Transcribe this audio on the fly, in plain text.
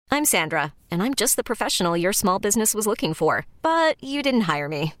I'm Sandra, and I'm just the professional your small business was looking for. But you didn't hire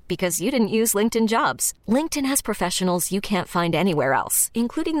me because you didn't use LinkedIn Jobs. LinkedIn has professionals you can't find anywhere else,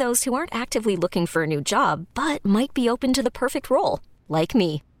 including those who aren't actively looking for a new job, but might be open to the perfect role, like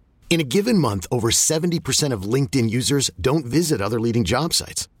me. In a given month, over 70% of LinkedIn users don't visit other leading job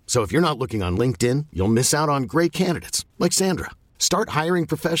sites. So if you're not looking on LinkedIn, you'll miss out on great candidates like Sandra. Start hiring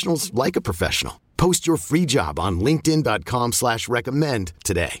professionals like a professional. Post your free job on linkedin.com/recommend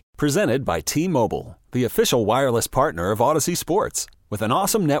today. Presented by T-Mobile, the official wireless partner of Odyssey Sports. With an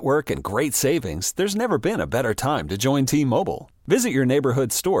awesome network and great savings, there's never been a better time to join T-Mobile. Visit your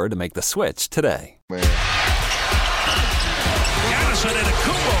neighborhood store to make the switch today. The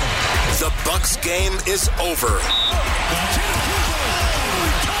Bucks game is over.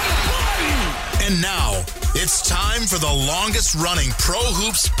 And now, it's time for the longest-running Pro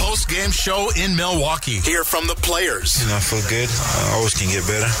Hoops post-game show in Milwaukee. Hear from the players. I feel good. I always can get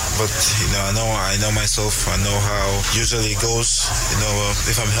better. But, I know myself. I know how usually it goes.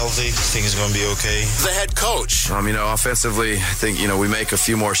 If I'm healthy, things are going to be okay. The head coach. Offensively, I think, we make a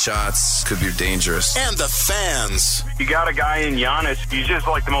few more shots. Could be dangerous. And the fans. You got a guy in Giannis. He's just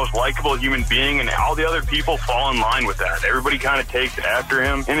like the most likable human being, and all the other people fall in line with that. Everybody kind of takes after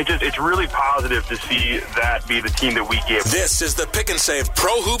him, and it's really positive to see that be the team that we give. This is the Pick and Save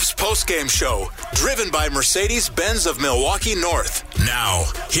Pro Hoops postgame show, driven by Mercedes-Benz of Milwaukee North. Now,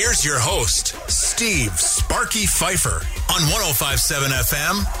 here's your host, Steve Sparky Pfeiffer, on 105.7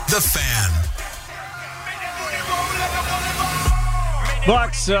 FM, The Fan.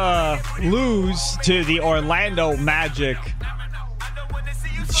 Bucks lose to the Orlando Magic.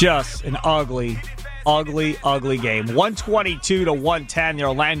 Just an ugly game. 122-110, the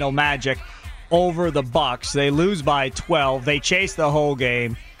Orlando Magic over the Bucks. They lose by 12. They chase the whole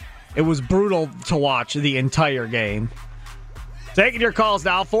game. It was brutal to watch the entire game. Taking your calls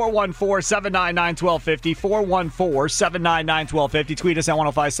now, 414-799-1250, 414-799-1250. Tweet us at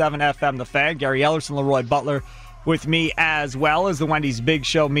 1057 FM The Fan. Gary Ellerson, Leroy Butler with me as well as the Wendy's Big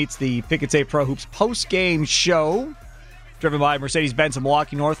Show meets the Pick and Save Pro Hoops post-game show. Driven by Mercedes-Benz of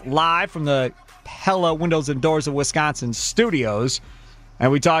Milwaukee North, live from the Pella Windows and Doors of Wisconsin studios. And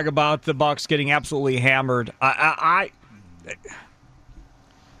we talk about the Bucks getting absolutely hammered. I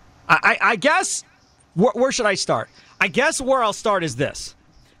guess, where should I start? I guess where I'll start is this.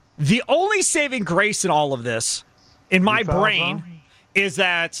 The only saving grace in all of this, in my brain, is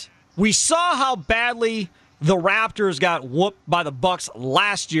that we saw how badly the Raptors got whooped by the Bucks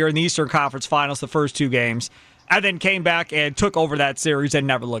last year in the Eastern Conference Finals, the first two games, and then came back and took over that series and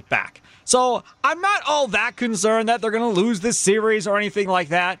never looked back. So I'm not all that concerned that they're going to lose this series or anything like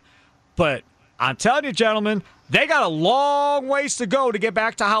that. But I'm telling you, gentlemen, they got a long ways to go to get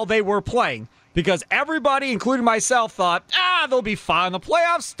back to how they were playing. Because everybody, including myself, thought, they'll be fine. The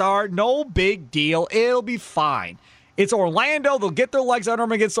playoffs start. No big deal. It'll be fine. It's Orlando. They'll get their legs under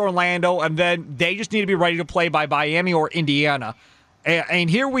them against Orlando, and then they just need to be ready to play by Miami or Indiana. And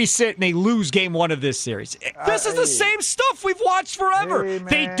here we sit, and they lose game one of this series. This is the same stuff we've watched forever.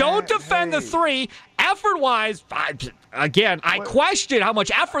 They don't defend the three. Effort-wise, I question how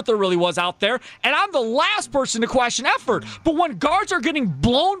much effort there really was out there, and I'm the last person to question effort. But when guards are getting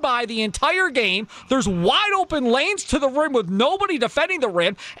blown by the entire game, there's wide-open lanes to the rim with nobody defending the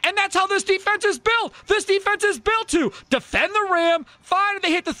rim, and that's how this defense is built. This defense is built to defend the rim. Fine if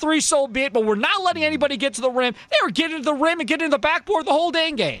they hit the three, so be it, but we're not letting anybody get to the rim. They were getting to the rim and getting to the backboard the whole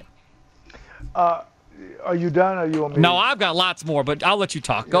dang game. Are you done, or you want me? No, I've got lots more, but I'll let you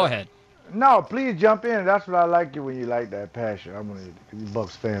talk. Go ahead. No, please jump in. That's what I like you when you like that passion. I'm a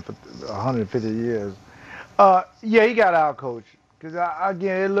Bucks fan for 150 years. He got out, coach. Because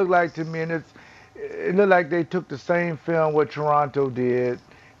again, it looked like to me, and it looked like they took the same film what Toronto did,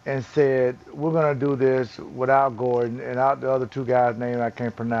 and said we're gonna do this without Gordon and out the other two guys' names I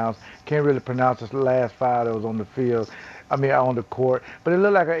can't pronounce. Can't really pronounce the last five that was on the field. On the court. But it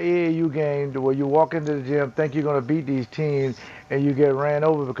looked like an AAU game where you walk into the gym, think you're going to beat these teams, and you get ran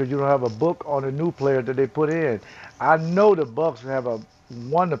over because you don't have a book on the new player that they put in. I know the Bucks have a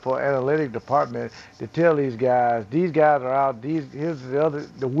wonderful analytic department to tell these guys are out, here's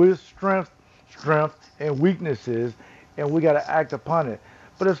the strength and weaknesses, and we got to act upon it.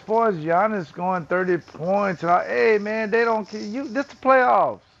 But as far as Giannis scoring 30 points, hey, man, they don't care. This is the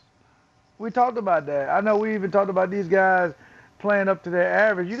playoffs. We talked about that. I know we even talked about these guys playing up to their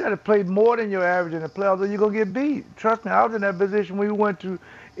average. You got to play more than your average in the playoffs or you're going to get beat. Trust me, I was in that position when we went to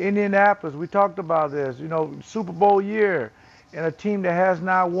Indianapolis. We talked about this, Super Bowl year, and a team that has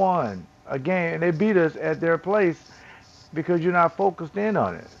not won a game, and they beat us at their place because you're not focused in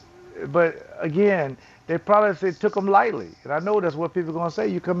on it. But, again, they probably say took them lightly. And I know that's what people are going to say.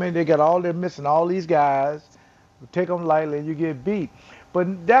 You come in, they got all, they're missing all these guys. You take them lightly and you get beat.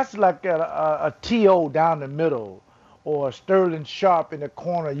 But that's like a T.O. down the middle or a Sterling Sharp in the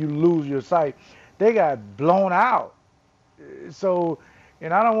corner, you lose your sight. They got blown out. So,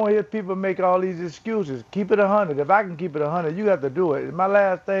 and I don't want to hear people make all these excuses. Keep it 100. If I can keep it 100, you have to do it. My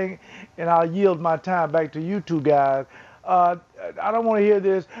last thing, and I'll yield my time back to you two guys. I don't want to hear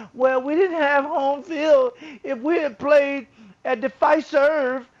this. Well, we didn't have home field. If we had played at the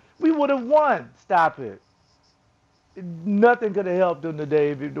Fiserv, we would have won. Stop it. Nothing could have helped them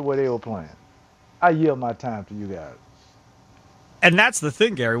today the way they were playing. I yield my time to you guys. And that's the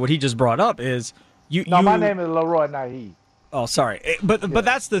thing, Gary. What he just brought up is my name is Leroy, not he. Oh, sorry. But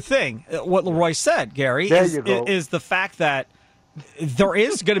that's the thing. What Leroy said, Gary, is the fact that there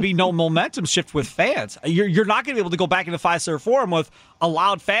is going to be no momentum shift with fans. You're not going to be able to go back into Fiserv Forum with a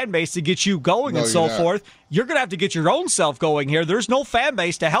loud fan base to get you going and so forth. You're going to have to get your own self going here. There's no fan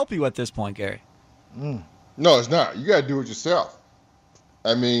base to help you at this point, Gary. No, it's not. You got to do it yourself.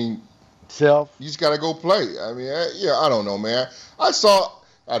 I mean, you just got to go play. I mean, I don't know, man.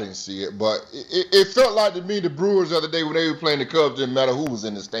 I didn't see it, but it felt like to me the Brewers the other day when they were playing the Cubs, didn't matter who was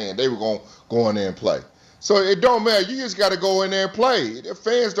in the stand. They were going to go in there and play. So it don't matter. You just got to go in there and play. The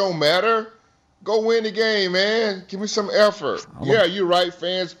fans don't matter. Go win the game, man. Give me some effort. Yeah, you're right.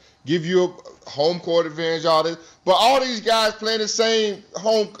 Fans give you a home court advantage, all this. But all these guys playing the same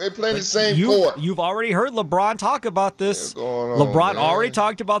court. You've already heard LeBron talk about this. LeBron already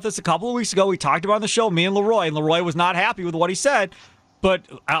talked about this a couple of weeks ago. We talked about it on the show, me and Leroy was not happy with what he said. But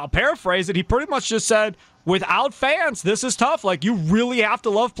I'll paraphrase it. He pretty much just said, without fans, this is tough. Like, you really have to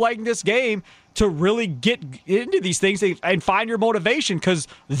love playing this game to really get into these things and find your motivation, because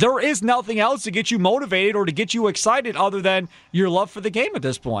there is nothing else to get you motivated or to get you excited other than your love for the game at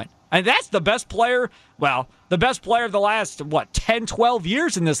this point. And that's the best player, the best player of the last, 10, 12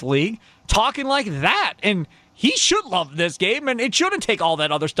 years in this league, talking like that. And he should love this game, and it shouldn't take all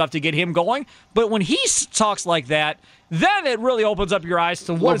that other stuff to get him going. But when he talks like that, then it really opens up your eyes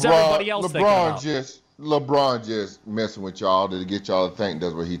to what does everybody else think about. LeBron just messing with y'all to get y'all to think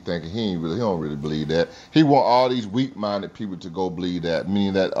that's what he thinking. He don't really believe that. He want all these weak-minded people to go believe that,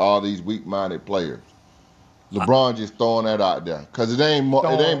 meaning that all these weak-minded players. LeBron just throwing that out there because it ain't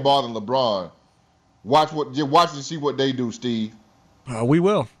bothering LeBron. Watch and see what they do, Steve. We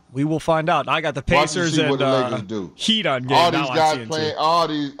will find out. I got the Pacers and the Lakers do. Heat on game. All these guys playing. All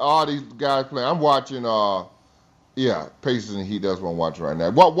these guys playing. I'm watching. Pacers and Heat. That's what I'm watching right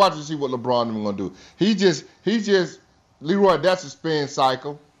now. Watch and see what LeBron is going to do. He just Leroy. That's a spin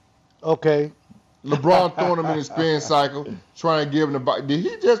cycle. Okay. LeBron throwing him in a spin cycle, trying to give him the ball. Did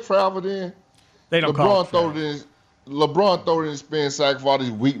he just travel then? They don't call it. LeBron throw it in the spin cycle for all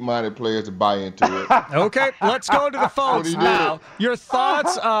these weak-minded players to buy into it. Okay, let's go to the phones now. Your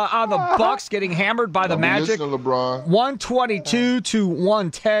thoughts on the Bucks getting hammered by the Magic? Listen to LeBron.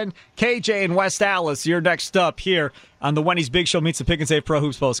 122-110. KJ in West Allis, you're next up here on the Wendy's Big Show meets the Pick and Save Pro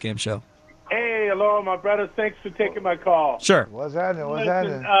Hoops postgame show. Hey, hello, my brother. Thanks for taking my call. Sure. What's happening?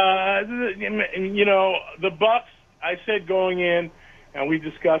 The Bucks, I said going in, and we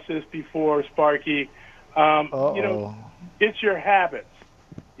discussed this before, Sparky, it's your habits.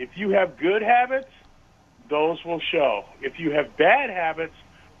 If you have good habits, those will show. If you have bad habits,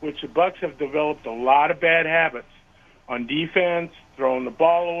 which the Bucks have developed a lot of bad habits on defense, throwing the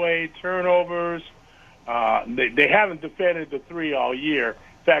ball away, turnovers. They haven't defended the three all year.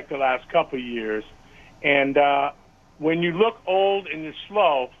 In fact, the last couple of years. And when you look old and you're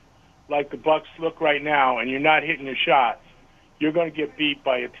slow, like the Bucks look right now, and you're not hitting your shots, you're going to get beat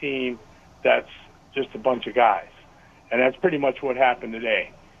by a team that's just a bunch of guys. And that's pretty much what happened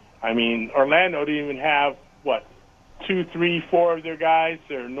today. I mean, Orlando didn't even have, 2, 3, 4 of their guys,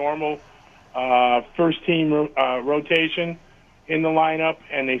 their normal first-team rotation in the lineup,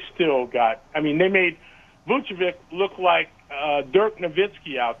 and they still got – they made Vucevic look like Dirk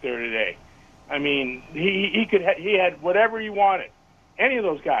Nowitzki out there today. I mean, he had whatever he wanted. Any of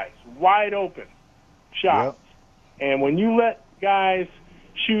those guys, wide open shots. Yep. And when you let guys –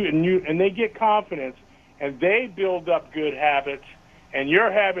 shoot and they get confidence and they build up good habits and your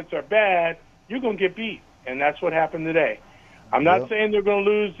habits are bad, you're going to get beat. And that's what happened today. I'm not saying they're going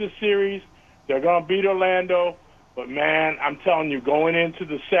to lose this series. They're going to beat Orlando. But, man, I'm telling you, going into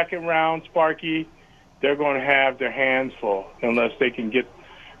the second round, Sparky, they're going to have their hands full unless they can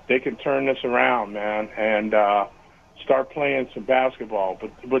turn this around, man, and start playing some basketball.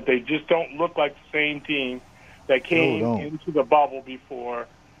 But they just don't look like the same team that came into the bubble before,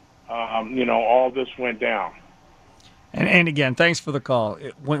 all this went down. And again, thanks for the call.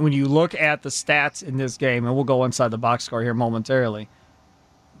 When you look at the stats in this game, and we'll go inside the box score here momentarily,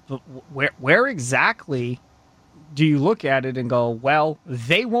 but where exactly do you look at it and go, well,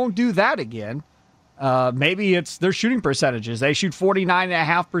 they won't do that again? Maybe it's their shooting percentages. They shoot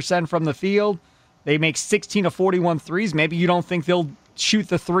 49.5% from the field. They make 16 of 41 threes. Maybe you don't think they'll shoot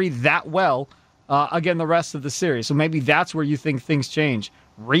the three that well again the rest of the series. So maybe that's where you think things change.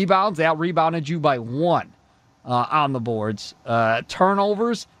 Rebounds, they out-rebounded you by 1 on the boards.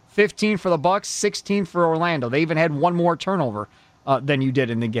 Turnovers, 15 for the Bucks, 16 for Orlando. They even had 1 more turnover than you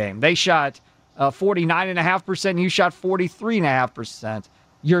did in the game. They shot 49.5%. You shot 43.5%.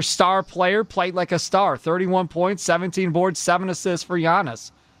 Your star player played like a star. 31 points, 17 boards, 7 assists for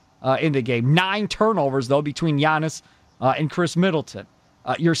Giannis in the game. 9 turnovers, though, between Giannis and Chris Middleton.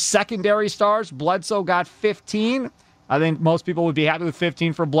 Your secondary stars, Bledsoe got 15. I think most people would be happy with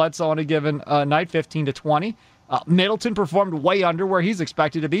 15 for Bledsoe on a given night, 15 to 20. Middleton performed way under where he's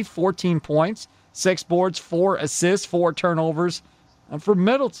expected to be, 14 points, 6 boards, 4 assists, 4 turnovers for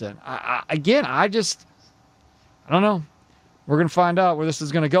Middleton. I don't know. We're going to find out where this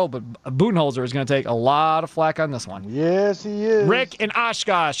is going to go, but Budenholzer is going to take a lot of flack on this one. Yes, he is. Rick and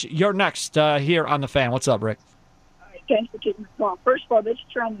Oshkosh, you're next here on The Fan. What's up, Rick? Thanks for taking the call. First of all, this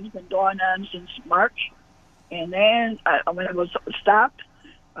trend has been going on since March, and then when it was stopped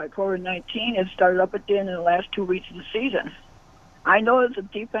by COVID-19, it started up again in the last 2 weeks of the season. I know that the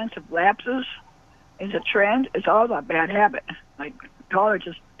defensive lapses is a trend. It's all about bad habit. Like, Caller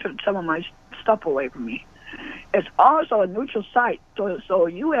just took some of my stuff away from me. It's also a neutral site, so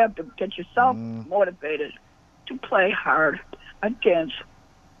you have to get yourself motivated to play hard against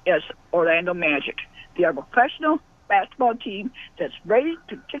Orlando Magic. They are a professional basketball team that's ready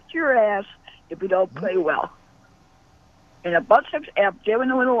to kick your ass if you don't play well. And the Bucks have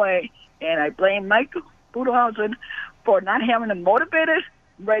given it away, and I blame Mike Budenholzer for not having them motivated,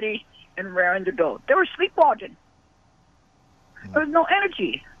 ready, and raring to go. They were sleepwalking. There was no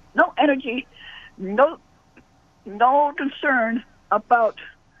energy, no concern about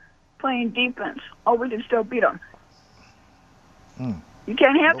playing defense. Oh, we can still beat them. You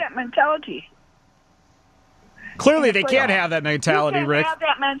can't have that mentality. Clearly, they can't have that mentality, Rick. You can't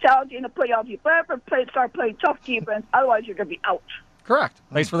have that mentality in the playoffs. You better start playing tough defense, otherwise you're going to be out. Correct.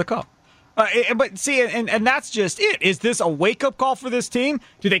 Thanks for the call. But see, and that's just it. Is this a wake-up call for this team?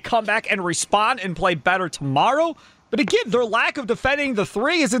 Do they come back and respond and play better tomorrow? But again, their lack of defending the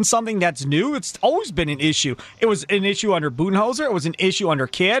three isn't something that's new. It's always been an issue. It was an issue under Budenholzer. It was an issue under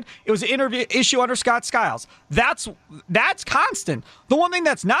Kidd. It was an issue under Scott Skiles. That's constant. The one thing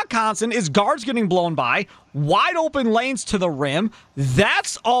that's not constant is guards getting blown by, wide open lanes to the rim.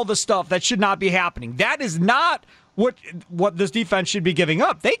 That's all the stuff that should not be happening. That is not what this defense should be giving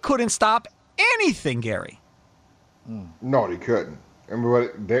up. They couldn't stop anything, Gary. No, they couldn't.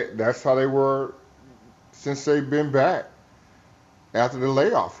 And that's how they were since they've been back after the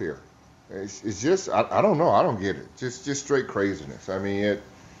layoff here. It's just, I don't know. I don't get it. Just straight craziness. I mean,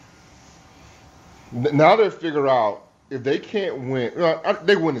 now they figure out if they can't win,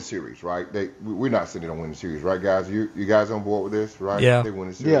 they win the series, right? We're not saying they don't win the series, right, guys? You guys on board with this, right? Yeah. They win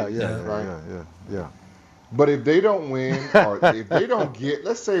the series. Yeah. But if they don't win, or if they don't get,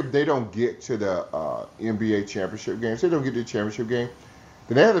 let's say if they don't get to the NBA championship game, say they don't get to the championship game,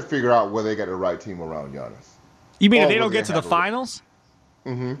 then they have to figure out whether they got the right team around Giannis. You mean if they don't get to the finals?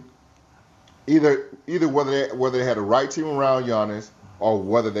 Mm-hmm. Either whether they had the right team around Giannis or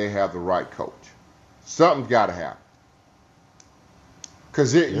whether they have the right coach. Something's got to happen.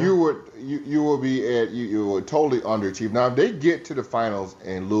 Because you would totally underachieve. Now, if they get to the finals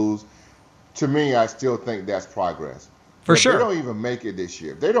and lose, to me, I still think that's progress. For sure. If they don't even make it this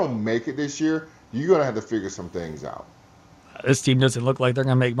year. If they don't make it this year, you're going to have to figure some things out. This team doesn't look like they're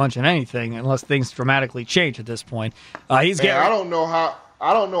going to make much of anything unless things dramatically change at this point. I don't know how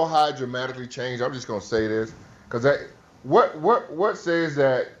it dramatically changed. I'm just going to say this because what says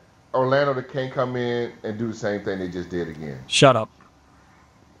that Orlando can't come in and do the same thing they just did again? Shut up.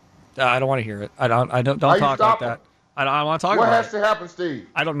 I don't want to hear it. I don't talk like that. I don't want to talk about it. What has to happen, Steve?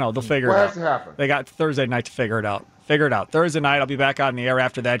 I don't know. They'll figure it out. What has to happen? They got Thursday night to figure it out. Thursday night, I'll be back on the air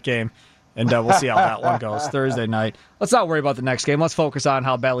after that game. And we'll see how that one goes Thursday night. Let's not worry about the next game. Let's focus on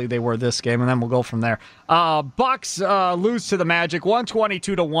how badly they were this game, and then we'll go from there. Bucks lose to the Magic,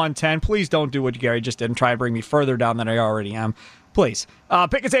 122-110. Please don't do what Gary just did and try and bring me further down than I already am. Please.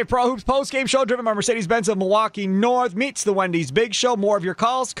 Pick and Save Pro Hoops post-game show driven by Mercedes-Benz of Milwaukee North meets the Wendy's Big Show. More of your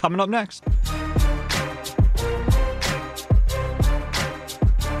calls coming up next.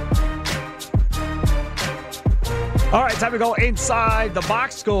 All right, time to go inside the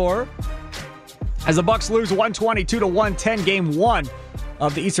box score. as the Bucks lose 122-110, game one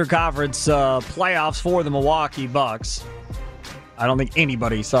of the Eastern Conference playoffs for the Milwaukee Bucks. I don't think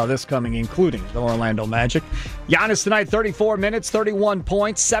anybody saw this coming, including the Orlando Magic. Giannis tonight, 34 minutes, 31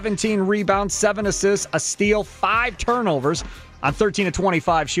 points, 17 rebounds, 7 assists, a steal, 5 turnovers on 13 of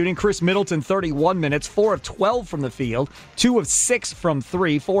 25 shooting. Chris Middleton, 31 minutes, 4 of 12 from the field, 2 of 6 from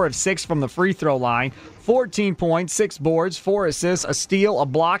 3, 4 of 6 from the free throw line, 14 points, 6 boards, 4 assists, a steal, a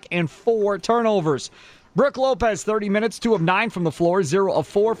block, and 4 turnovers. Brook Lopez, 30 minutes, 2 of 9 from the floor, 0 of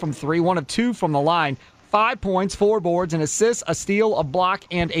 4 from 3, 1 of 2 from the line, 5 points, 4 boards, an assist, a steal, a block,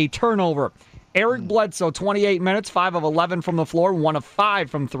 and a turnover. Eric Bledsoe, 28 minutes, 5 of 11 from the floor, 1 of 5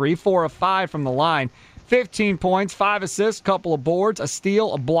 from 3, 4 of 5 from the line, 15 points, 5 assists, couple of boards, a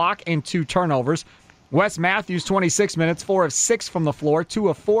steal, a block, and 2 turnovers. Wes Matthews, 26 minutes, 4 of 6 from the floor, 2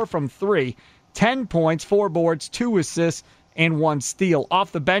 of 4 from 3, 10 points, 4 boards, 2 assists, and 1 steal.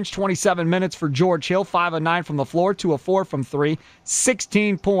 Off the bench, 27 minutes for George Hill, 5 of 9 from the floor, 2 of 4 from 3,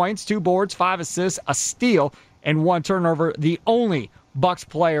 16 points, 2 boards, 5 assists, a steal, and 1 turnover. The only Bucks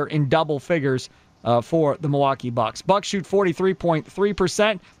player in double figures for the Milwaukee Bucks. Bucks shoot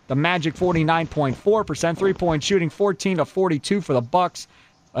 43.3%, the Magic 49.4%, three-point shooting 14 of 42 for the Bucks,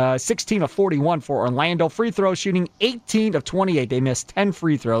 16 of 41 for Orlando. Free throw shooting 18 of 28. They missed 10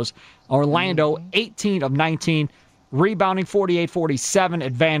 free throws. Orlando 18 of 19. Rebounding 48-47,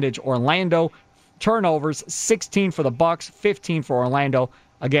 advantage Orlando. Turnovers 16 for the Bucks, 15 for Orlando.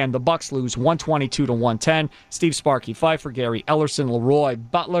 Again, the Bucks lose 122-110. Steve Sparky Pfeiffer, Gary Ellerson, Leroy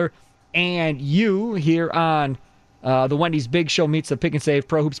Butler, and you here on the Wendy's Big Show meets the Pick and Save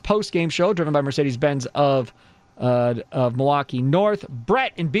Pro Hoops post-game show, driven by Mercedes-Benz of Milwaukee North.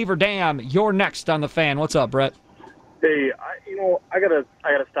 Brett in Beaver Dam, you're next on the Fan. What's up, Brett? Hey, I gotta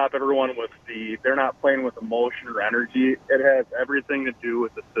stop everyone with they're not playing with emotion or energy. It has everything to do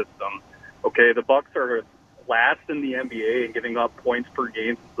with the system. Okay, the Bucks are last in the NBA in giving up points per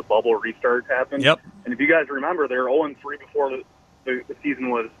game since the bubble restart happened. Yep. And if you guys remember, they were 0-3 before the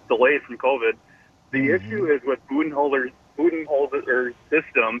season was delayed from COVID. The issue is with Budenholzer's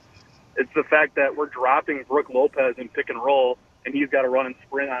system. It's the fact that we're dropping Brook Lopez in pick and roll, and he's got to run and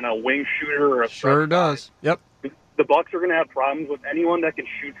sprint on a wing shooter or a sure does. Yep. The Bucks are going to have problems with anyone that can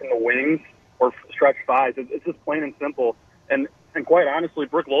shoot from the wings or stretch fives. It's just plain and simple. And quite honestly,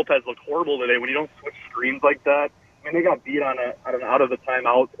 Brook Lopez looked horrible today when you don't switch screens like that. I mean, they got beat on an out of the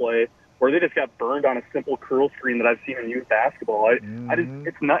timeout play where they just got burned on a simple curl screen that I've seen in youth basketball. It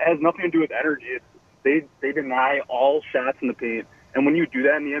has nothing to do with energy. They deny all shots in the paint, and when you do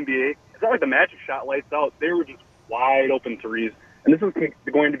that in the NBA, it's not like the Magic shot lights out. They were just wide open threes, and this is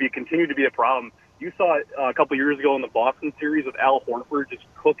going to continue to be a problem. You saw it a couple years ago in the Boston series with Al Horford just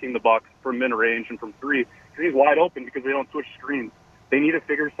cooking the Bucks from mid-range and from three because he's wide open because they don't switch screens. They need to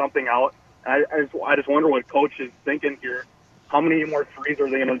figure something out. I just wonder what coach is thinking here. How many more threes are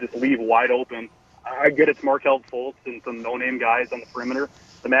they going to just leave wide open? I get it's Markelle Fultz and some no-name guys on the perimeter.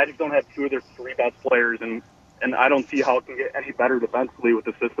 The Magic don't have 2 of their 3 best players, and I don't see how it can get any better defensively with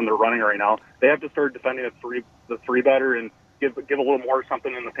the system they're running right now. They have to start defending the three better and give a little more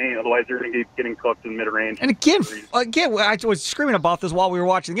something in the paint. Otherwise, they're going to get getting cooked in mid-range. And again, I was screaming about this while we were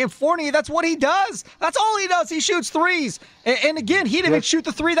watching the game. Fournier, that's what he does. That's all he does. He shoots threes. And again, he didn't even shoot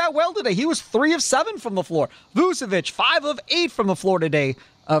the 3 that well today. He was 3 of 7 from the floor. Vucevic, 5 of 8 from the floor today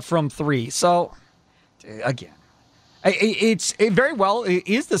from 3. So, again, it very well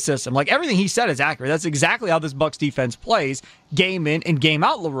is the system. Like, everything he said is accurate. That's exactly how this Bucks defense plays, game in and game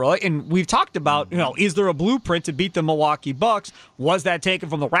out, Leroy. And we've talked about, is there a blueprint to beat the Milwaukee Bucks? Was that taken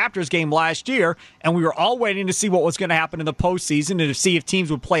from the Raptors game last year? And we were all waiting to see what was going to happen in the postseason and to see if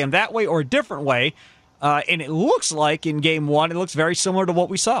teams would play them that way or a different way. And it looks like in game 1, it looks very similar to what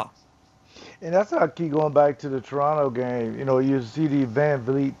we saw. And that's how I keep going back to the Toronto game. You see the Van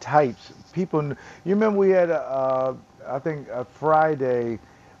Vliet types. People, you remember we had I think Friday,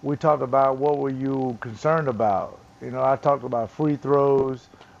 we talked about what were you concerned about. I talked about free throws,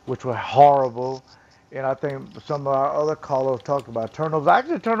 which were horrible. And I think some of our other callers talked about turnovers.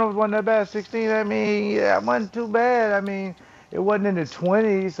 Actually, turnovers wasn't that bad. 16, it wasn't too bad. It wasn't in the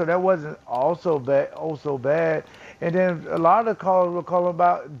 20s, so that wasn't also bad. And then a lot of the callers were calling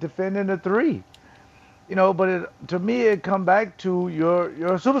about defending the 3. But to me, it come back to your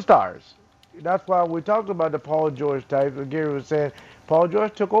superstars. That's why we talked about the Paul George type. Gary was saying Paul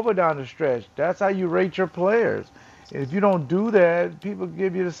George took over down the stretch. That's how you rate your players. And if you don't do that, people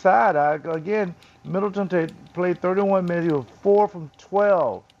give you the side eye. Again, Middleton played 31 minutes. He was 4 from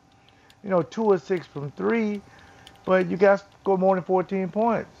 12. 2 of 6 from 3. But you guys scored more than 14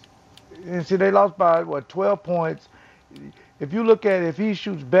 points. And see, they lost by, 12 points. If you look at it, if he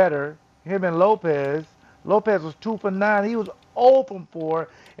shoots better, him and Lopez. Lopez was 2 for 9. He was open for,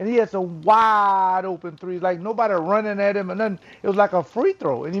 and he had some wide open threes, like nobody running at him and nothing. It was like a free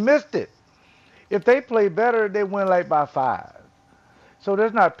throw, and he missed it. If they play better, they win like by 5. So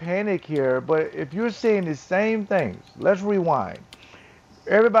there's not panic here, but if you're seeing the same things, let's rewind.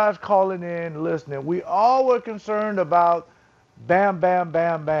 Everybody's calling in, listening. We all were concerned about bam, bam,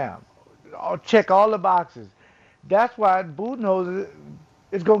 bam, bam. I'll check all the boxes. That's why Budenholzer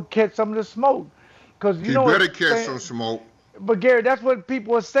is going to catch some of the smoke. Because you know, better catch some smoke. But Gary, that's what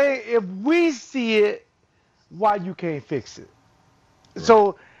people are saying. If we see it, why you can't fix it? Right.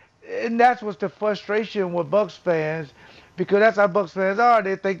 So, and that's what's the frustration with Bucs fans, because that's how Bucs fans are.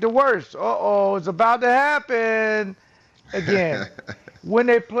 They think the worst. It's about to happen again. When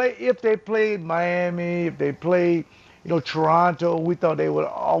they play, if they played Miami, if they played, Toronto, we thought they would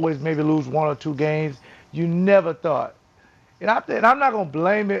always maybe lose 1 or 2 games. You never thought. And I'm not going to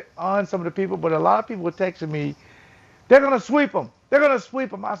blame it on some of the people, but a lot of people were texting me, they're going to sweep them. They're going to sweep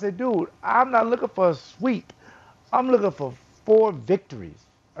them. I said, dude, I'm not looking for a sweep. I'm looking for 4 victories,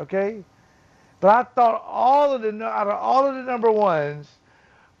 okay? But I thought out of all of the number ones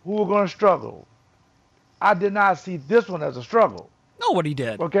who were going to struggle, I did not see this one as a struggle. Nobody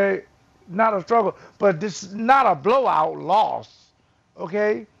did. Okay? Not a struggle. But this is not a blowout loss,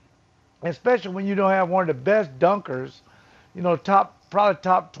 okay? Especially when you don't have one of the best dunkers, probably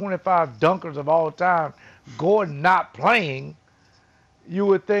top 25 dunkers of all time, Gordon not playing. You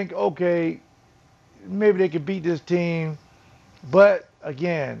would think, okay, maybe they could beat this team. But,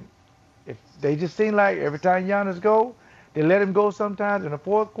 again, if they just seem like every time Giannis go, they let him go sometimes in the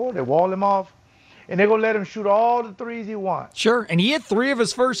fourth quarter. They wall him off. And they're going to let him shoot all the threes he wants. Sure, and he hit 3 of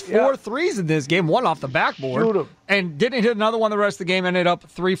his first 4 threes in this game, 1 off the backboard. Shoot him. And didn't hit another one the rest of the game, ended up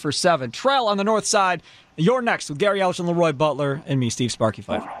 3 for 7. Trell on the north side, you're next with Gary Ellis and Leroy Butler and me, Steve Sparky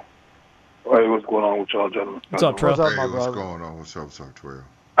Pfeiffer. Hey, what's going on with y'all, gentlemen? What's up, Trell? What's going on? What's up, Trell?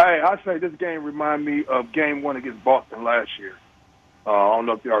 Hey, I say this game remind me of Game 1 against Boston last year. I don't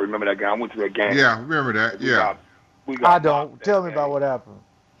know if y'all remember that game. I went to that game. Yeah, remember that. Yeah. I don't. Tell me about what happened.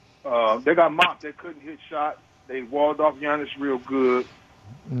 They got mopped. They couldn't hit shots. They walled off Giannis real good.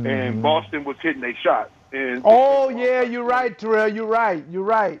 Mm-hmm. And Boston was hitting their shots. And you're right, Terrell. You're right.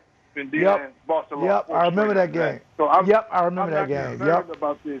 And then Boston lost. I remember that game. So I remember that game. I'm not concerned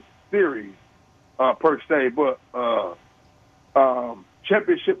about this series per se, but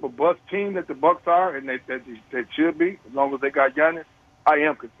championship of Bucs team that the Bucs are, and that should be, as long as they got Giannis, I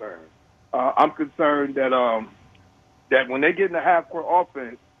am concerned. I'm concerned that when they get in the half-court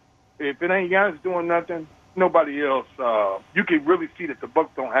offense, if it ain't Giannis doing nothing, nobody else, you can really see that the Bucs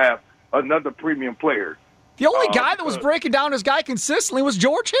don't have another premium player. The only guy that was breaking down his guy consistently was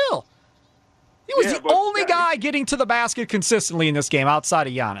George Hill. He was the only guy getting to the basket consistently in this game outside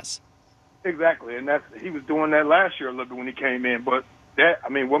of Giannis. Exactly, and he was doing that last year a little bit when he came in. But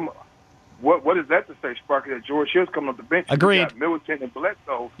what is that to say, Sparky, that George Hill's coming off the bench? Agreed. You got Militant and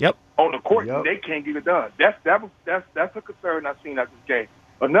Bledsoe on the court, and they can't get it done. That's a concern I've seen at this game.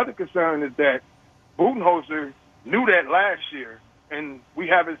 Another concern is that Budenholzer knew that last year, and we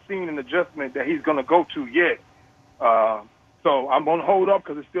haven't seen an adjustment that he's going to go to yet. So I'm going to hold up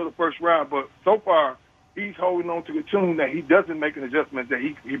because it's still the first round. But so far, he's holding on to the tune that he doesn't make an adjustment that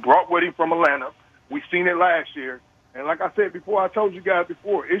he brought with him from Atlanta. We've seen it last year. And like I said before, I told you guys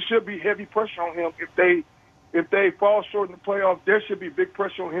before, it should be heavy pressure on him. If they fall short in the playoffs, there should be big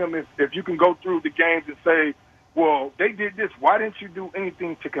pressure on him if you can go through the games and say, well, they did this. Why didn't you do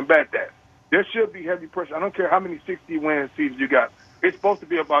anything to combat that? There should be heavy pressure. I don't care how many 60-win seasons you got. It's supposed to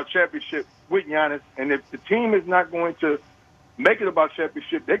be about championship with Giannis. And if the team is not going to make it about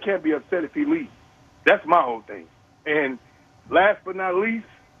championship, they can't be upset if he leaves. That's my whole thing. And last but not least,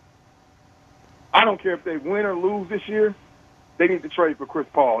 I don't care if they win or lose this year. They need to trade for Chris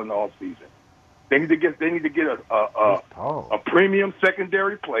Paul in the offseason. They need to get a premium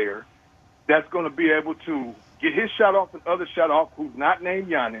secondary player that's going to be able to get his shot off and other shot off who's not named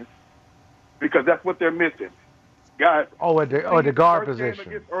Giannis, because that's what they're missing. Guys. At the guard position.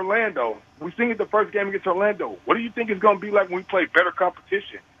 Against Orlando. We seen it the first game against Orlando. What do you think it's going to be like when we play better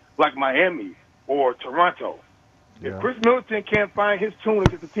competition, like Miami or Toronto? Yeah. If Chris Middleton can't find his tune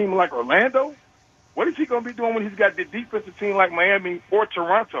against a team like Orlando, what is he going to be doing when he's got the defensive team like Miami or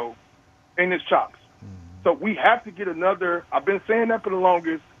Toronto in his chops? So we have to get another. I've been saying that for the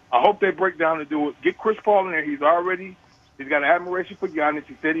longest. I hope they break down and do it. Get Chris Paul in there. He's got an admiration for Giannis.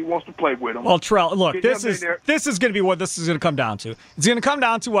 He said he wants to play with him. Well, Trell, look, this is going to be what this is going to come down to. It's going to come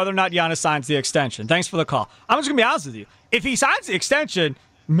down to whether or not Giannis signs the extension. Thanks for the call. I'm just going to be honest with you. If he signs the extension,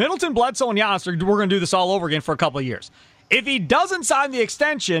 Middleton, Bledsoe, and Giannis, we're going to do this all over again for a couple of years. If he doesn't sign the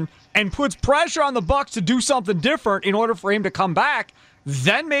extension and puts pressure on the Bucks to do something different in order for him to come back,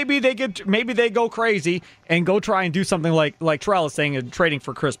 then maybe they go crazy and go try and do something like Terrell is saying and trading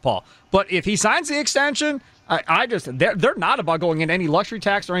for Chris Paul. But if he signs the extension, they're not about going in any luxury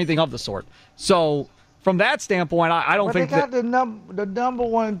tax or anything of the sort. So from that standpoint, I don't think they got the number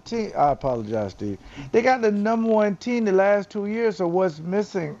one team. I apologize, Steve. They got the number one team the last 2 years. So what's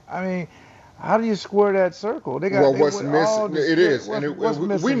missing? I mean, how do you square that circle? What's missing? It is,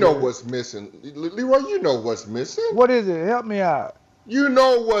 we know what's missing. Leroy, you know what's missing. What is it? Help me out. You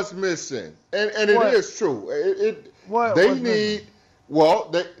know what's missing, and it is true. They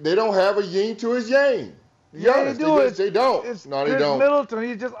don't have a yin to his yang. Yeah, they do it. They don't. No, they don't. Middleton,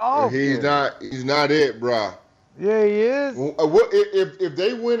 he's just off. He's not it, bro. Yeah, he is. If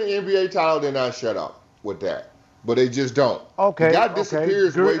they win an NBA title, they're not shut up with that. But they just don't. Okay. The guy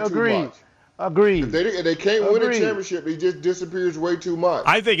disappears way too much. Agreed. If they can't win a championship, he just disappears way too much.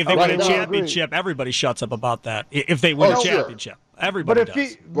 I think if they win a championship, everybody shuts up about that. If they win a championship, everybody does.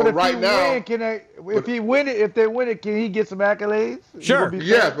 If they win it, can he get some accolades? Sure.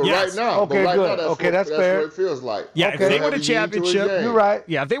 Yes, but right now. Okay, good. That's fair. What it feels like. Yeah, if they win a championship, you're right.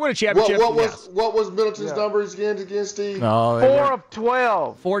 Yeah, if they win a championship, what was Middleton's numbers against Steve? 4 of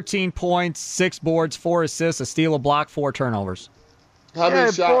 12. 14 points, 6 boards, 4 assists, a steal, a block, 4 turnovers. How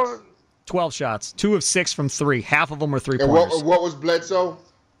many shots? 12 shots, 2 of 6 from 3. Half of them were 3-pointers. And what was Bledsoe?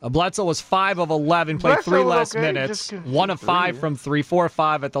 Bledsoe was 5 of 11, played 3 less minutes, 1 of 5 from 3, 4 of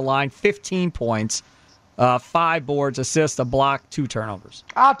 5 at the line, 15 points, 5 boards, assists, a block, 2 turnovers.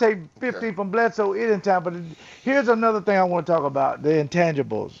 I'll take 15 from Bledsoe anytime, but here's another thing I want to talk about, the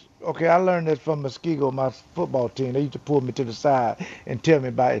intangibles. Okay, I learned this from Muskego, my football team. They used to pull me to the side and tell me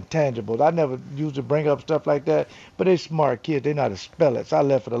about intangibles. I never used to bring up stuff like that, but they're smart kids. They know how to spell it, so I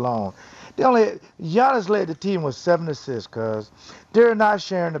left it alone. Giannis led the team with 7 assists, because they're not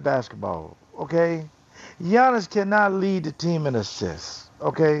sharing the basketball, okay? Giannis cannot lead the team in assists,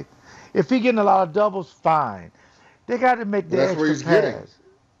 okay? If he's getting a lot of doubles, fine. They got to make the extra pass. Getting.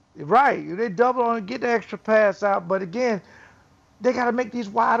 Right. They double on and get the extra pass out, but again, they got to make these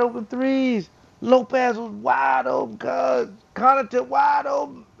wide open threes. Lopez was wide open, cuz. Connaughton wide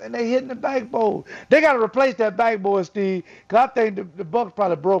open, and they hitting the backboard. They got to replace that backboard, Steve, because I think the Bucks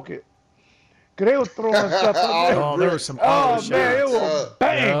probably broke it. Because they was throwing stuff up there. There was some man, it was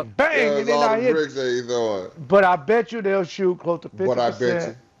bang, bang, and then I hit. But I bet you they'll shoot close to 50%. But I bet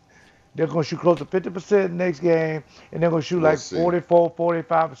you. They're going to shoot close to 50% next game, and they're going to shoot 44,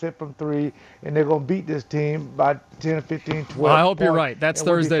 45% from 3, and they're going to beat this team by 10, 15, 12 Well, I hope you're right. That's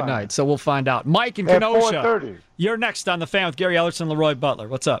Thursday night, so we'll find out. Mike in Kenosha, 4:30. You're next on The Fan with Gary Ellerson and Leroy Butler.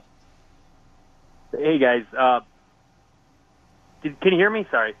 What's up? Hey, guys. Can you hear me?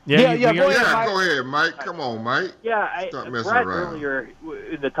 Sorry. Yeah. Go ahead, Mike. Come on, Mike. Yeah, Brett earlier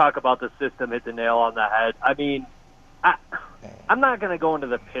in the talk about the system hit the nail on the head. I mean, I'm not going to go into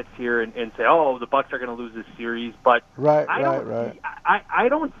the pits here and say, oh, the Bucks are going to lose this series, but I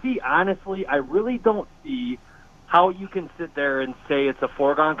don't see, honestly, I really don't see how you can sit there and say it's a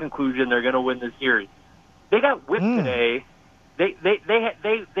foregone conclusion they're going to win this series. They got whipped today.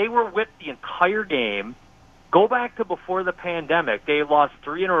 They were whipped the entire game. Go back to before the pandemic. They lost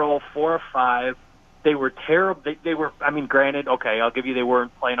 3 in a row, 4 or 5. They were terrible. They were, I mean, granted, okay, I'll give you they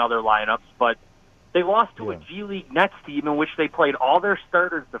weren't playing other lineups, but they lost to a G League Nets team in which they played all their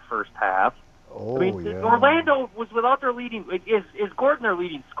starters the first half. Orlando was without their leading. Is Gordon their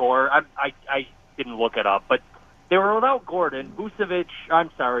leading scorer? I didn't look it up, but they were without Gordon.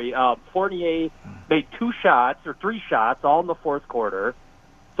 Fournier made 2 shots or 3 shots all in the fourth quarter.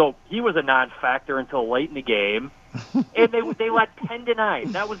 So he was a non-factor until late in the game, and they led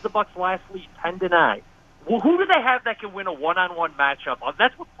 10-9. That was the Bucks' last lead, 10-9. Well, who do they have that can win a one-on-one matchup?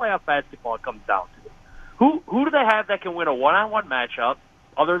 That's what playoff basketball comes down to. Who do they have that can win a one-on-one matchup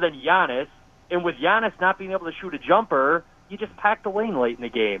other than Giannis? And with Giannis not being able to shoot a jumper, you just pack the lane late in the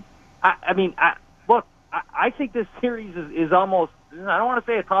game. I think this series is almost, I don't want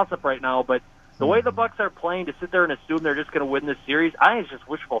to say a toss-up right now, but the way the Bucks are playing, to sit there and assume they're just going to win this series, I think it's just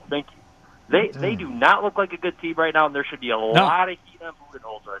wishful thinking. They do not look like a good team right now, and there should be a lot of heat on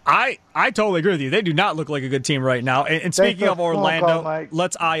Budenholzer. I totally agree with you. They do not look like a good team right now. And speaking of Orlando,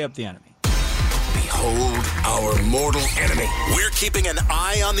 let's eye up the enemy. Behold our mortal enemy. We're keeping an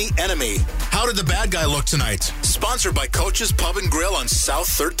eye on the enemy. How did the bad guy look tonight? Sponsored by Coach's Pub and Grill on South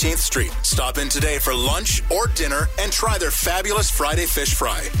 13th Street. Stop in today for lunch or dinner and try their fabulous Friday fish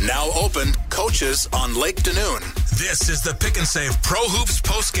fry. Now open, Coach's on Lake Danoon. This is the Pick and Save Pro Hoops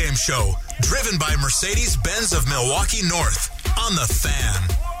postgame show, driven by Mercedes-Benz of Milwaukee North on The Fan.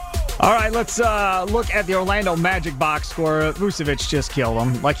 All right, let's look at the Orlando Magic box score. Vucevic just killed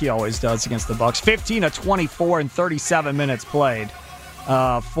them, like he always does against the Bucks. 15 of 24 in 37 minutes played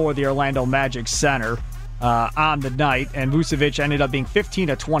for the Orlando Magic center on the night. And Vucevic ended up being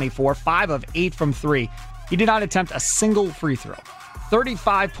 15 of 24, 5 of 8 from 3. He did not attempt a single free throw.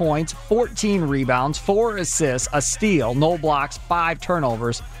 35 points, 14 rebounds, 4 assists, a steal, no blocks, 5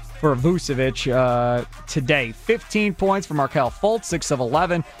 turnovers for Vucevic today. 15 points for Markelle Fultz, 6 of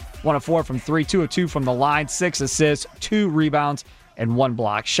 11. 1 of 4 from 3, 2 of 2 from the line, 6 assists, 2 rebounds, and 1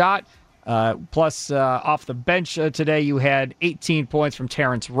 block shot. Plus, off the bench today, you had 18 points from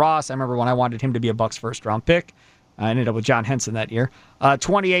Terrence Ross. I remember when I wanted him to be a Bucks first-round pick. I ended up with John Henson that year.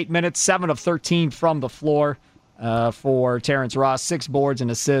 28 minutes, 7 of 13 from the floor for Terrence Ross, 6 boards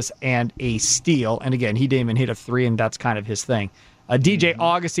and assists, and a steal. And again, he didn't even hit a 3, and that's kind of his thing. DJ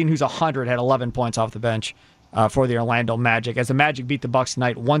Augustine, who's 100, had 11 points off the bench. For the Orlando Magic, as the Magic beat the Bucks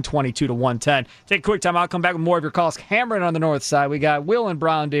tonight, 122-110. Take a quick time. I'll come back with more of your calls. Cameron on the north side. We got Will in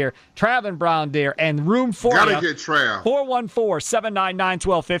Brown Deer, Trav in Brown Deer, and room for Gotta get Trav.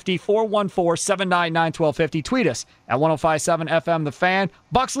 414-799-1250. 414-799-1250. Tweet us at 1057 FM The Fan.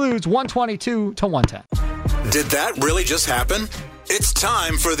 Bucks lose 122-110. Did that really just happen? It's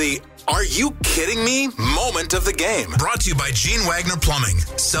time for the Are You Kidding Me moment of the game. Brought to you by Gene Wagner Plumbing,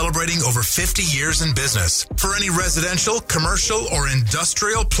 celebrating over 50 years in business. For any residential, commercial, or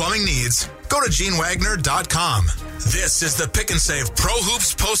industrial plumbing needs, go to GeneWagner.com. This is the Pick and Save Pro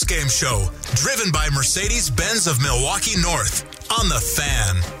Hoops postgame show, driven by Mercedes-Benz of Milwaukee North on The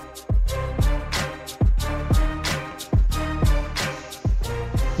Fan.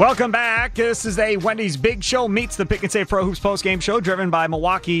 Welcome back. This is a Wendy's Big Show meets the Pick and Save Pro Hoops postgame show, driven by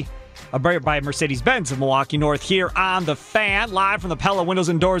Mercedes-Benz of Milwaukee North here on The Fan, live from the Pella Windows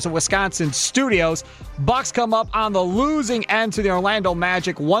and Doors of Wisconsin studios. Bucks come up on the losing end to the Orlando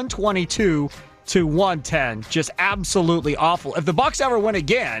Magic, 122-110. Just absolutely awful. If the Bucks ever win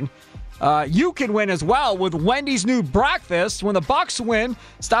again, you can win as well with Wendy's new breakfast. When the Bucks win,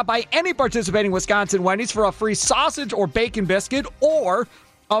 stop by any participating Wisconsin Wendy's for a free sausage or bacon biscuit or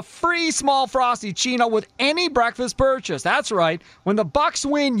a free small frosty chino with any breakfast purchase. That's right. When the Bucks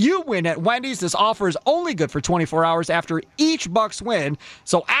win, you win at Wendy's. This offer is only good for 24 hours after each Bucks win.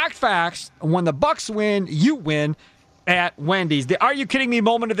 So act fast. When the Bucks win, you win at Wendy's. The Are You Kidding Me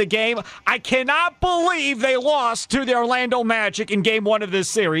moment of the game. I cannot believe they lost to the Orlando Magic in game 1 of this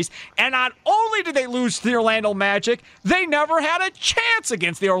series. And not only did they lose to the Orlando Magic, they never had a chance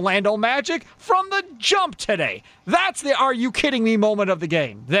against the Orlando Magic from the jump today. That's the Are You Kidding Me moment of the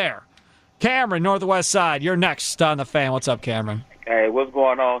game. There. Cameron, Northwest Side, you're next on The Fan. What's up, Cameron? Hey, what's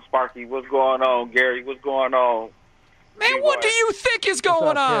going on, Sparky? What's going on, Gary? What's going on? Man, what do you think is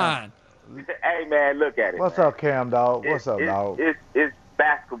going on? Hey, man, look at it. What's man. up, Cam, dog? What's up, dog? It's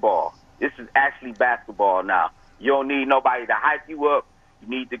basketball. This is actually basketball now. You don't need nobody to hype you up. You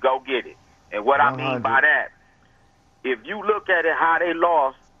need to go get it. And what 100. I mean by that, if you look at it, how they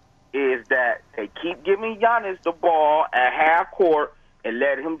lost is that they keep giving Giannis the ball at half court and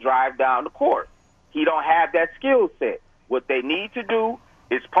let him drive down the court. He don't have that skill set. What they need to do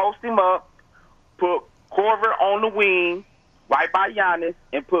is post him up, put Korver on the wing, right by Giannis,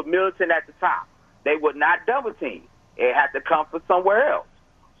 and put Middleton at the top. They would not double team. It had to come from somewhere else.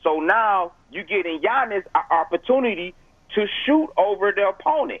 So now you're getting Giannis an opportunity to shoot over the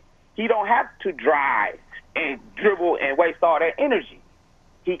opponent. He don't have to drive and dribble and waste all that energy.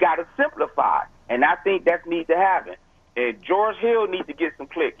 He got to simplify, and I think that needs to happen. And George Hill needs to get some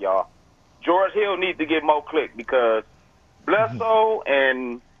click, y'all. George Hill needs to get more click because Bledsoe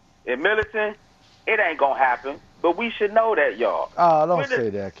and Middleton, it ain't going to happen. But we should know that, y'all. Don't say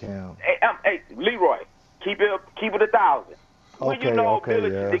that, Cam. Hey, Leroy, keep it 1,000. When you know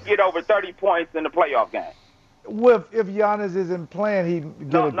ability to get over 30 points in the playoff game? Well, if Giannis isn't playing, he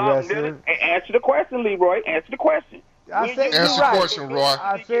get aggressive. Answer the question, Leroy. Answer the question. I said you're right. Question, Roy.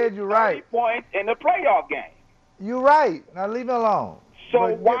 I said you're right. 30 points in the playoff game. You're right. Now leave it alone.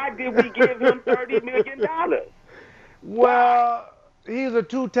 So why did we give him $30 million? Well, he's a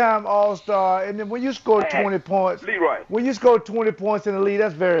 2-time All-Star, and then when you score 20 points, Leroy, when you score 20 points in the league,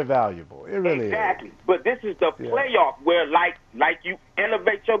 that's very valuable. It really exactly. is. But this is the playoff where, like you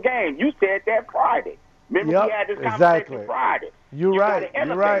elevate your game. You said that Friday. Remember we had this conversation Friday. You're right.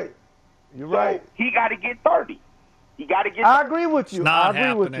 You're right. You're right. He got to get 30. He got to get 30. I agree with you. I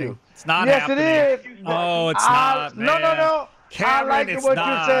agree with you. It's not happening. Yes, it is. Oh, it's not, man. No. Cameron, I like what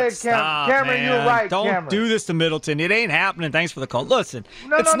you said, Cameron. You're right, Don't do this to Middleton. It ain't happening. Thanks for the call. Listen,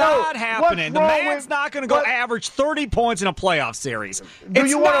 it's not happening. What's the man's not going to go average 30 points in a playoff series. Do it's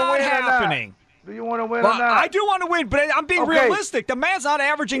you want to not win happening. Do you want to win well, or not? I do want to win, but I'm being realistic. The man's not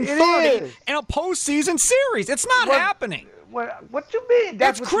averaging 30 in a postseason series. It's not happening. What you mean?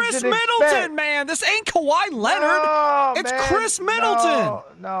 It's Chris Middleton, man. This ain't Kawhi Leonard. It's Chris Middleton.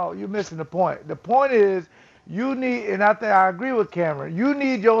 No, you're missing the point. The point is you need, and I think I agree with Cameron, you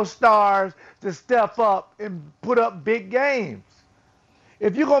need your stars to step up and put up big games.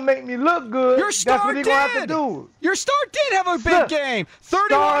 If you're going to make me look good, that's what you're going to have to do. Your star did have a big game.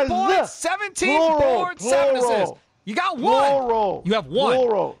 31 points, 17 boards, 7 assists. You got one. You have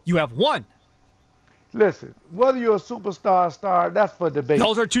one. You have one. Listen, whether you're a superstar star, that's for debate.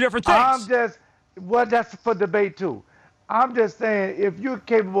 Those are two different things. That's for debate too. I'm just saying, if you're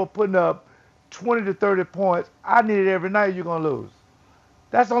capable of putting up 20 to 30 points, I need it every night, you're going to lose.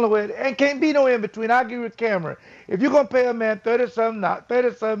 That's the only way. And can't be no in between. I agree with Cameron. If you're going to pay a man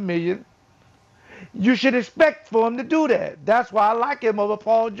 30-something million, you should expect for him to do that. That's why I like him over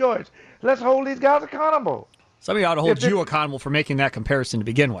Paul George. Let's hold these guys accountable. Somebody ought to hold you accountable for making that comparison to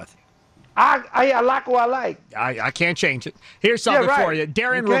begin with. I like who I like. I can't change it. Here's something for you.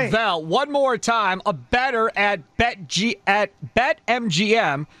 Darren Ravel, one more time, a bettor at BetMGM,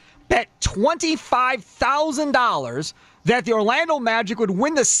 bet $25,000 that the Orlando Magic would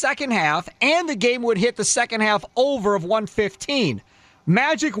win the second half and the game would hit the second half over of 115.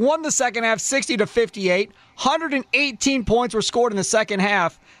 Magic won the second half 60-58. 118 points were scored in the second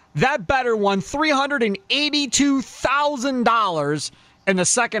half. That bettor won $382,000 in the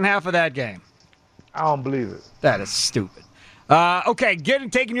second half of that game. I don't believe it. That is stupid. Okay,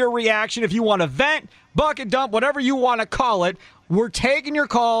 taking your reaction. If you want to vent, bucket dump, whatever you want to call it, we're taking your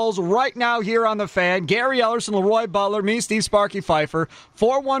calls right now here on The Fan. Gary Ellerson, Leroy Butler, me, Steve Sparky Pfeiffer,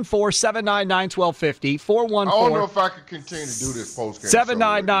 414-799-1250, 414. I don't know if I can continue to do this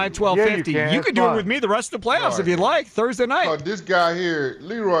postgame. 799-1250. Yeah, you can do it with me the rest of the playoffs if you'd like, Thursday night. This guy here,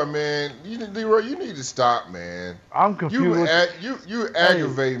 Leroy, man, Leroy, you need to stop, man. I'm confused. You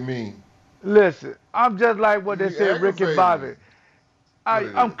aggravate me. Listen, I'm just like what they said, Rick and Bobby.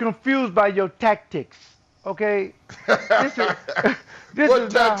 I'm confused by your tactics. Okay, this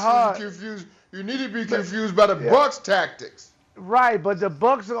is not hard. You need to be confused by the Bucks' tactics. Right, but the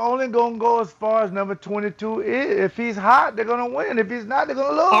Bucks are only gonna go as far as number 22 is. If he's hot, they're gonna win. If he's not, they're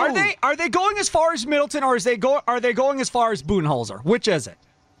gonna lose. Are they going as far as Middleton, or are they going as far as Budenholzer? Which is it?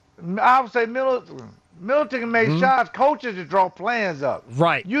 I would say Middleton can make shots. Coaches to draw plans up.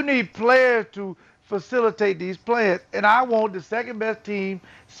 Right. You need players to facilitate these plans, and I want the second best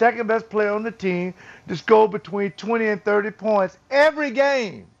player on the team to score between 20 and 30 points every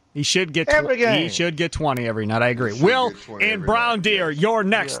game. He should get every game. He should get 20 every night. I agree. Will in Brown Deer, you're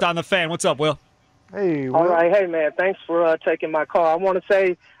next on The Fan. What's up, Will? Hey, Will. All right. Hey, man, thanks for taking my call. I want to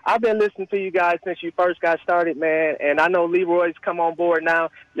say I've been listening to you guys since you first got started, man, and I know Leroy's come on board now.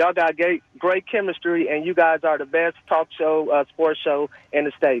 Y'all got great chemistry, and you guys are the best talk show, sports show in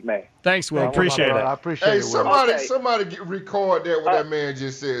the state, man. Thanks, Will. Appreciate it. I appreciate it, Will. Somebody record that, what that man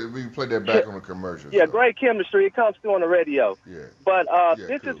just said. We can play that back on the commercial. Yeah, great chemistry. It comes through on the radio. Yeah. But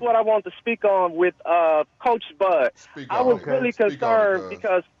this is what I want to speak on with Coach Bud. I was really concerned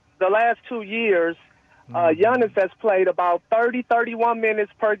because the last 2 years, Giannis has played about 30, 31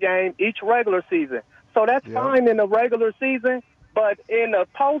 minutes per game each regular season. So that's fine in the regular season, but in the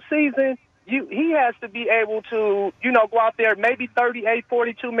postseason, he has to be able to, go out there maybe 38,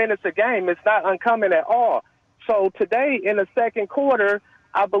 42 minutes a game. It's not uncommon at all. So today in the second quarter,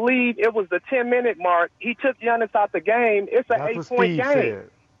 I believe it was the 10-minute mark, he took Giannis out the game. It's an 8-point game.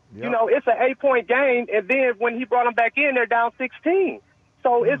 Yep. It's an 8-point game, and then when he brought him back in, they're down 16.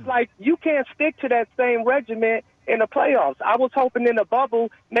 So it's like you can't stick to that same regiment in the playoffs. I was hoping in the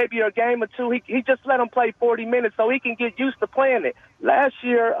bubble, maybe a game or two, he just let him play 40 minutes so he can get used to playing it. Last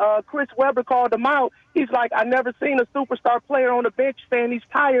year, Chris Webber called him out. He's like, I never seen a superstar player on the bench saying he's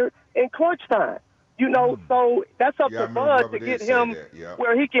tired in clutch time. So that's up to Bud to get him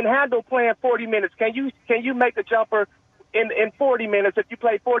where he can handle playing 40 minutes. Can you make a jumper in 40 minutes? If you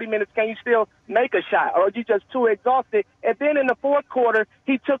play 40 minutes, can you still make a shot? Or are you just too exhausted? And then in the fourth quarter,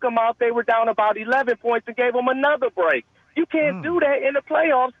 he took them out. They were down about 11 points and gave them another break. You can't do that in the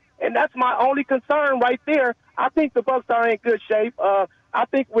playoffs, and that's my only concern right there. I think the Bucks are in good shape. I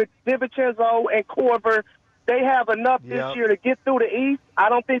think with DiVincenzo and Korver, they have enough this year to get through the East. I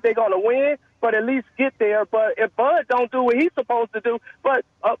don't think they're going to win, but at least get there. But if Bud don't do what he's supposed to do, but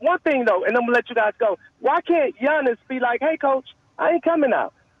one thing, though, and I'm going to let you guys go, why can't Giannis be like, hey, Coach, I ain't coming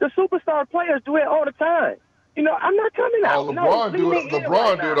out? The superstar players do it all the time. I'm not coming out. LeBron do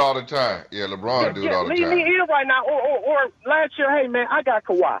it all the time. Yeah, LeBron do it all the time. Leave me in right now. Or last year, hey, man, I got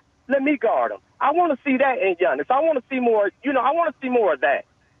Kawhi. Let me guard him. I want to see that in Giannis. I want to see more, I want to see more of that.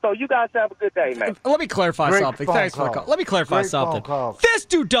 So you guys have a good day, man. Let me clarify Great something. phone Thanks for the call. call. Let me clarify Great phone something. call. This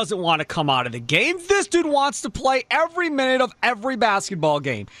dude doesn't want to come out of the game. This dude wants to play every minute of every basketball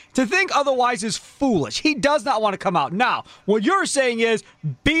game. To think otherwise is foolish. He does not want to come out. Now, what you're saying is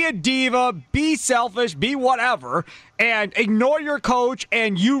be a diva, be selfish, be whatever, and ignore your coach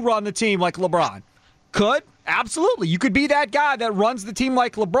and you run the team like LeBron. Could? Absolutely. You could be that guy that runs the team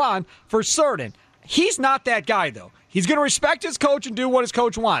like LeBron for certain. He's not that guy, though. He's going to respect his coach and do what his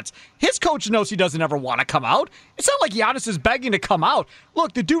coach wants. His coach knows he doesn't ever want to come out. It's not like Giannis is begging to come out.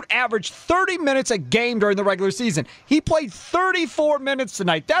 Look, the dude averaged 30 minutes a game during the regular season. He played 34 minutes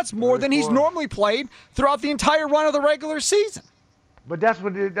tonight. That's more than he's normally played throughout the entire run of the regular season. But that's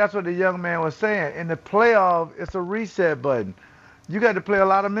what the young man was saying. In the playoff, it's a reset button. You got to play a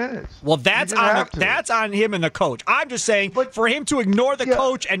lot of minutes. Well, that's on him and the coach. I'm just saying, for him to ignore the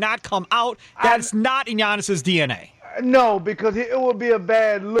coach and not come out, that's not in Giannis's DNA. No, because it would be a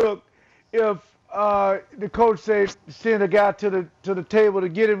bad look if the coach said send a guy to the table to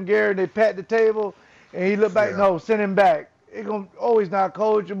get him, Gary, and they pat the table, and he look back. No, send him back. He's not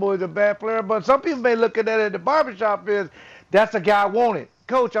coachable. He's a bad player. But some people may look at that at the barbershop as that's a guy I wanted.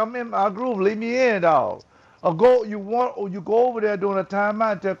 Coach, I'm in my groove. Leave me in, dog. Or you go over there during a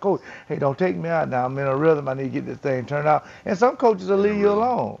timeout and tell coach, hey, don't take me out now. I'm in a rhythm. I need to get this thing turned out. And some coaches will leave you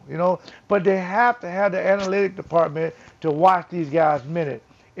alone, But they have to have the analytic department to watch these guys minute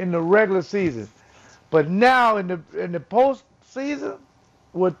in the regular season. But now in the postseason,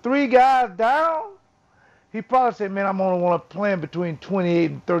 with 3 guys down, he probably said, man, I'm only want to play between 28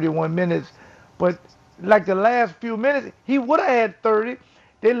 and 31 minutes. But like the last few minutes, he would have had 30.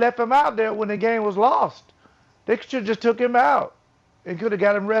 They left him out there when the game was lost. They should have just took him out and could have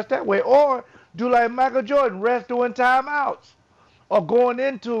got him rest that way. Or do like Michael Jordan, rest during timeouts. Or going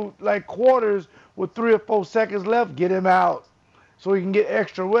into like quarters with 3 or 4 seconds left, get him out so he can get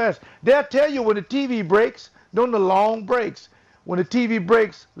extra rest. They'll tell you when the TV breaks, during the long breaks. When the TV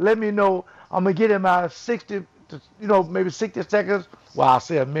breaks, let me know. I'm going to get him out of 60 to, maybe 60 seconds. Well, I'll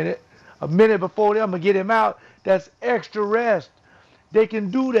say a minute. A minute before that, I'm going to get him out. That's extra rest. They can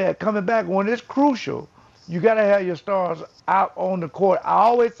do that coming back when it's crucial. You got to have your stars out on the court. I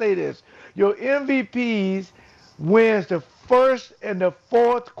always say this. Your MVPs wins the first and the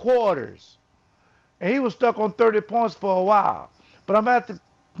fourth quarters. And he was stuck on 30 points for a while. But I'm going to have to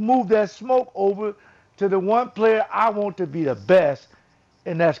move that smoke over to the one player I want to be the best,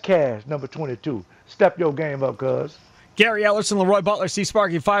 and that's Cash, number 22. Step your game up, cuz. Gary Ellerson, Leroy Butler, Steve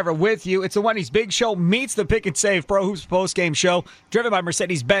Sparky Fiver with you. It's the Wendy's Big Show meets the Pick and Save Pro Hoops postgame show, driven by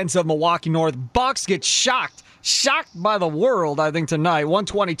Mercedes-Benz of Milwaukee North. Bucks get shocked by the world, I think, tonight.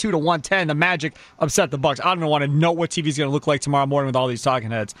 122-110. The Magic upset the Bucks. I don't want to know what TV's going to look like tomorrow morning with all these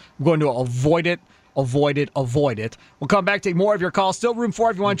talking heads. I'm going to avoid it. We'll come back, take more of your calls. Still room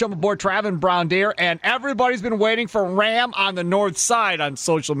for if you want to jump aboard Travin Brown Deer. And everybody's been waiting for Ram on the north side on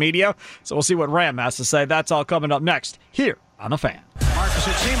social media. So we'll see what Ram has to say. That's all coming up next here on The Fan. Marcus,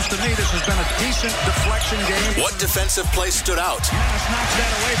 it seems to me this has been a decent deflection game. What defensive play stood out? Giannis knocks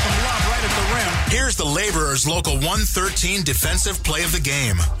that away from Love right at the rim. Here's the Laborers Local 113 defensive play of the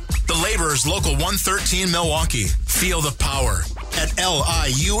game. The Laborers Local 113 Milwaukee. Feel the power at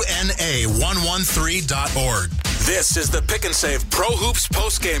LIUNA113.org. This is the Pick and Save Pro Hoops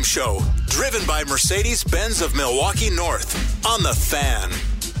postgame show, driven by Mercedes-Benz of Milwaukee North on The Fan.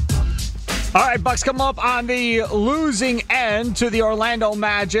 All right, Bucks come up on the losing end to the Orlando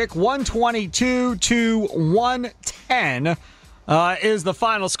Magic. 122-110 is the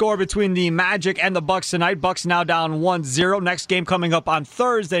final score between the Magic and the Bucks tonight. Bucks now down 1-0. Next game coming up on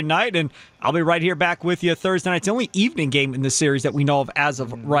Thursday night, and I'll be right here back with you Thursday night. It's the only evening game in the series that we know of as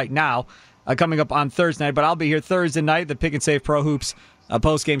of right now, coming up on Thursday night. But I'll be here Thursday night, the Pick and Save Pro Hoops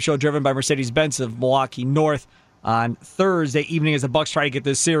post-game show driven by Mercedes-Benz of Milwaukee North on Thursday evening as the Bucks try to get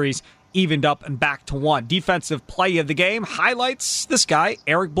this series evened up and back to 1. Defensive play of the game highlights this guy,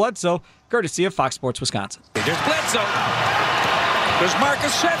 Eric Bledsoe, courtesy of Fox Sports Wisconsin. There's Bledsoe. There's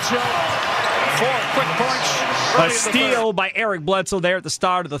Marcus Setzer. 4 quick points. A steal by Eric Bledsoe there at the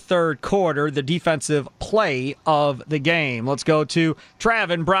start of the third quarter, the defensive play of the game. Let's go to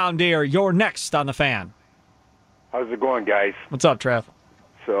Travin Brown Deer. You're next on The Fan. How's it going, guys? What's up, Trav?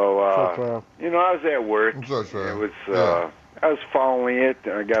 So, What's up, Trav? I was at work. What's up, Trav? It was, I was following it,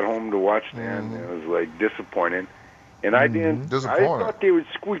 and I got home to watch it, and it was, disappointing. And I didn't. I thought they would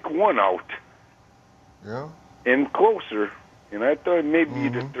squeak one out. Yeah. And closer. And I thought maybe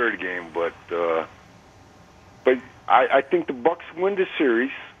the third game, but I think the Bucks win the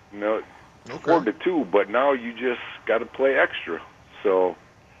series, 4-2. But now you just got to play extra. So,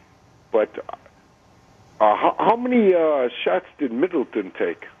 but How many shots did Middleton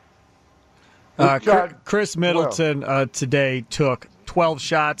take? Chris Middleton today took 12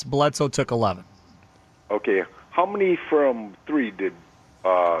 shots. Bledsoe took 11. Okay. How many from three did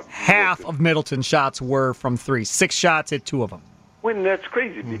half Middleton? Of Middleton's shots were from three. 6 shots, hit 2 of them. When that's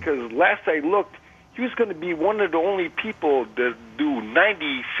crazy because last I looked, he was going to be one of the only people that do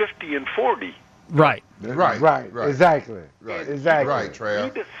 90, 50, and 40. Right. Exactly. Right, You Trav.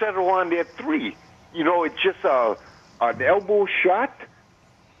 need to settle on that 3. You know, it's just an elbow shot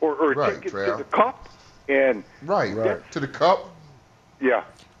or take it to the cup. And to the cup. Yeah.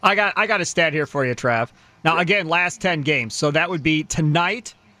 I got a stat here for you, Trav. Now, again, last 10 games. So that would be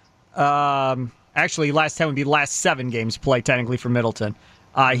tonight. Actually, last 10 would be last 7 games played, technically, for Middleton.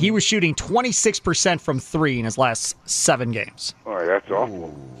 He was shooting 26% from 3 in his last 7 games. All right, that's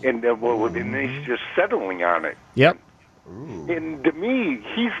awful. And then he's just settling on it. Yep. And to me,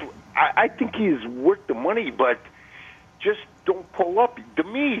 I think he's worth the money, but just don't pull up. To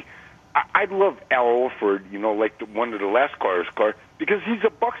me, I love Al Horford, like one of the last callers, because he's a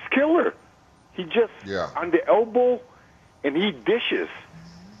Bucks killer. He just, on the elbow, and he dishes.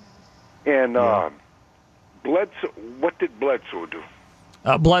 And Bledsoe, what did Bledsoe do?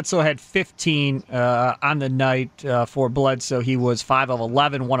 Bledsoe had 15 on the night for Bledsoe. He was 5 of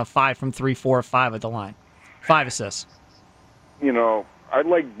 11, 1 of 5 from 3, 4 of 5 at the line. 5 assists. I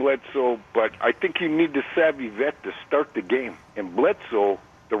like Bledsoe, but I think you need the savvy vet to start the game. And Bledsoe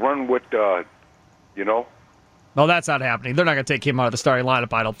to run with, No, that's not happening. They're not going to take him out of the starting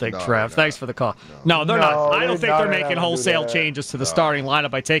lineup, I don't think, Trev. Thanks for the call. No, they're not. I don't think they're making wholesale changes to the starting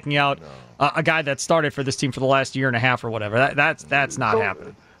lineup by taking out a guy that started for this team for the last year and a half or whatever. That's not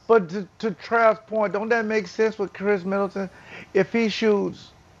happening. But to Trev's point, don't that make sense with Chris Middleton? If he shoots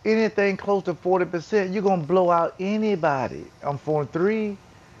anything close to 40%, you're going to blow out anybody on 4-3.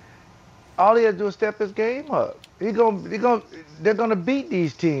 All he has to do is step his game up. They're going to beat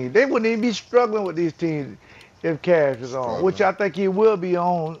these teams. They wouldn't even be struggling with these teams if Cash is on, which I think he will be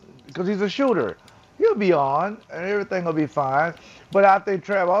on because he's a shooter. He'll be on, and everything will be fine. But I think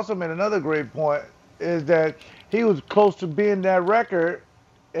Trav also made another great point, is that he was close to being that record,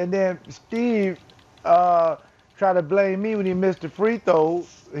 and then Steve tried to blame me when he missed the free throw.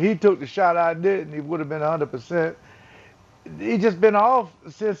 He took the shot I didn't. He would have been 100%. He's just been off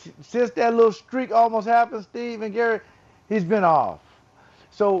since that little streak almost happened, Steve and Gary. He's been off.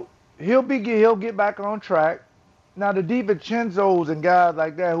 So he'll get back on track. Now, the DiVincenzo's and guys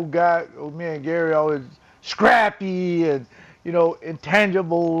like that who me and Gary always scrappy and,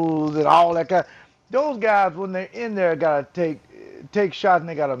 intangibles and all that kind. Those guys, when they're in there, got to take shots and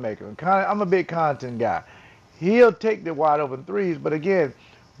they got to make them. I'm a big content guy. He'll take the wide open threes. But again,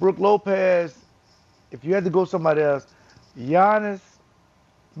 Brook Lopez, if you had to go somebody else, Giannis,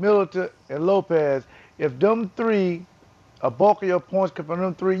 Middleton, and Lopez, if them 3, a bulk of your points come from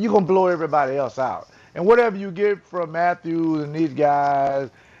them 3, you're going to blow everybody else out. And whatever you get from Matthews and these guys,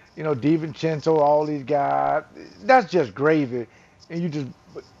 DiVincenzo, all these guys, that's just gravy. And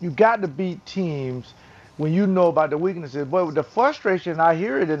you got to beat teams when you know about the weaknesses. But with the frustration, I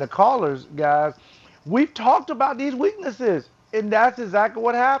hear it in the callers, guys, we've talked about these weaknesses, and that's exactly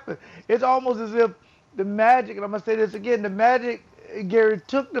what happened. It's almost as if the Magic, and I'm going to say this again, the Magic, Gary,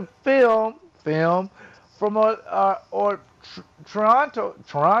 took the film from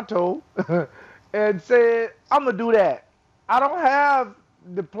Toronto and said, I'm going to do that. I don't have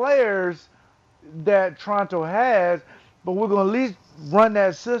the players that Toronto has, but we're going to at least run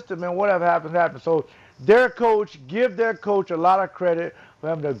that system, and whatever happens. So give their coach a lot of credit for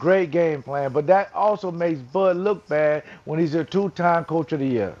having a great game plan, but that also makes Bud look bad when he's a 2-time coach of the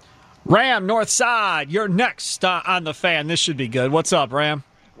year. Ram, North Side, you're next on The Fan. This should be good. What's up, Ram?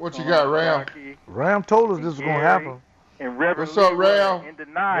 What you got, Ram? Ram told us this was going to happen. And what's up, Ram? In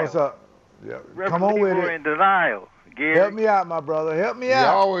denial. What's up? Yeah. Come on with it. In denial. Gary. Help me out, my brother. Help me out. He's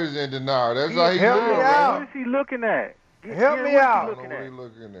always in denial. That's how he Help me out. What is he looking at? Help me out. I don't know what he's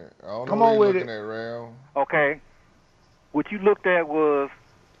looking at. I don't Come know on what with he's looking it. at, Ram. Okay. What you looked at was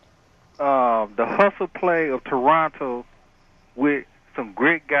the hustle play of Toronto with some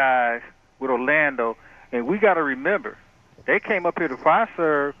great guys with Orlando. And we got to remember, they came up here to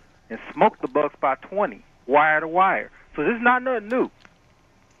Fiserv and smoked the Bucks by 20, wire to wire. So this is not nothing new.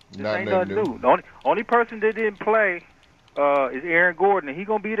 This ain't nothing new. The only person that didn't play is Aaron Gordon, and he's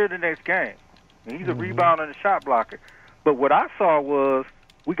going to be there the next game. And he's a rebounder and a shot blocker. But what I saw was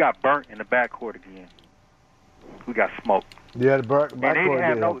we got burnt in the backcourt again. We got smoked. Yeah, the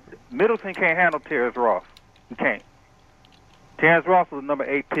backcourt. Middleton can't handle Terrence Ross. He can't. Terrence Ross was the number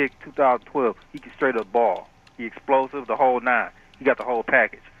 8 pick 2012. He can straight up ball. He explosive, the whole 9. He got the whole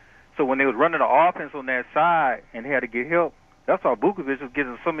package. So when they was running the offense on that side and they had to get help, that's why Vukovic was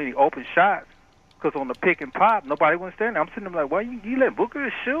getting so many open shots. Because on the pick and pop, nobody was standing there. I'm sitting there like, why you let Vukovic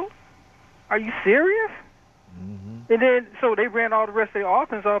shoot? Are you serious? Mm-hmm. And then, so they ran all the rest of their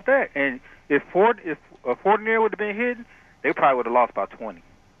offense off that. And if Fortner would have been hitting, they probably would have lost by 20.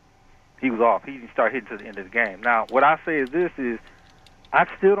 He was off. He didn't start hitting to the end of the game. Now, what I say is this is, I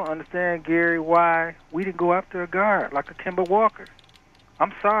still don't understand, Gary, why we didn't go after a guard like a Kemba Walker.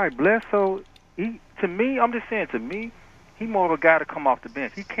 I'm sorry, Bledsoe, to me, he's more of a guy to come off the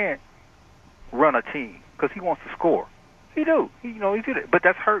bench. He can't run a team because he wants to score. He do. He do that. But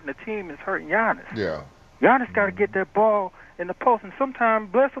that's hurting the team. It's hurting Giannis. Yeah. Giannis got to get that ball in the post, and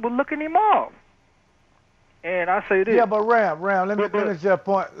sometimes Bledsoe was looking him off. And I say this. Yeah, but Ram, let me say a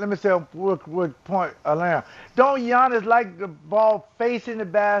point. Let me say a quick point, Alan. Don't Giannis like the ball facing the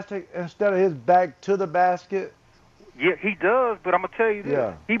basket instead of his back to the basket? Yeah, he does. But I'm gonna tell you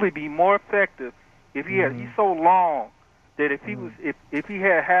this: he would be more effective if he had. He's so long that if he was, if he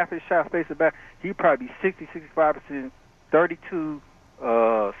had half his shot facing back, he'd probably be 60-65%,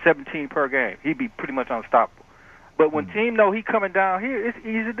 32-17 per game. He'd be pretty much unstoppable. But when team know he coming down here, it's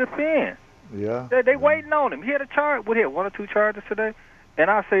easy to defend. Yeah. They waiting on him. He had a charge. He had 1 or 2 charges today. And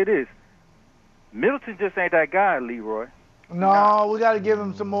I say this: Middleton just ain't that guy, Leroy. No, we got to give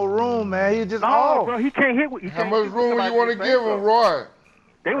him some more room, man. He's just off. Bro, he can't hit. How much room you want to give him, Roy?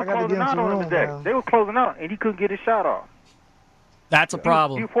 They were closing out on him today. They were closing out, and he couldn't get his shot off. That's a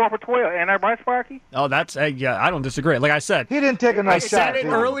problem. He 4 for 12, and that right, Sparky? Oh, that's yeah. I don't disagree. Like I said, he didn't take a nice shot. I said it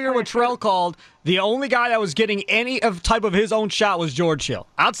earlier when Terrell called. The only guy that was getting any type of his own shot was George Hill.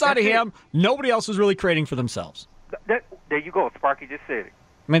 Outside of him, nobody else was really creating for themselves. There you go. Sparky just said it.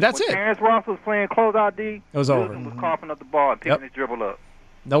 I mean, that's when it. Terrence Ross was playing closeout D. It was over. Was coughing up the ball and picking his dribble up.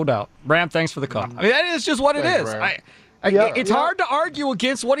 No doubt. Ram, thanks for the call. I mean, that is just what it is. It's hard to argue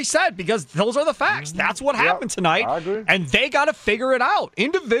against what he said because those are the facts. That's what happened tonight. I agree. And they got to figure it out.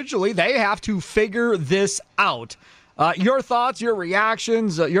 Individually, they have to figure this out. Your thoughts, your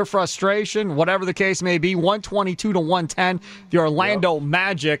reactions, your frustration, whatever the case may be, 122-110, the Orlando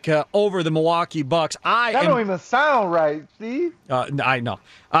Magic over the Milwaukee Bucks. That don't even sound right, Steve. I know.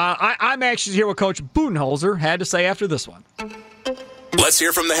 I'm anxious to hear what Coach Budenholzer had to say after this one. Let's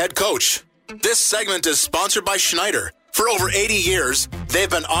hear from the head coach. This segment is sponsored by Schneider. For over 80 years, they've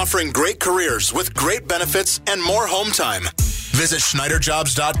been offering great careers with great benefits and more home time. Visit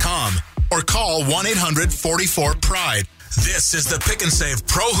SchneiderJobs.com or call 1-800-44-PRIDE. This is the Pick and Save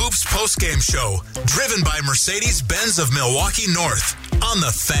Pro Hoops postgame show, driven by Mercedes-Benz of Milwaukee North on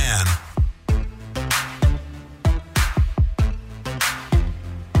The Fan.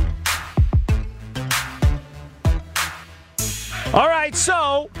 All right,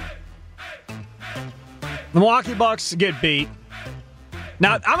 so the Milwaukee Bucks get beat.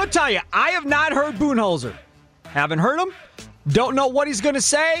 Now, I'm going to tell you, I have not heard Budenholzer. Haven't heard him. Don't know what he's going to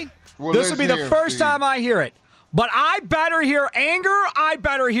say. Well, this will be the first time I hear it. But I better hear anger. I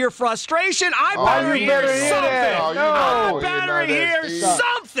better hear frustration. I better hear something. I better hear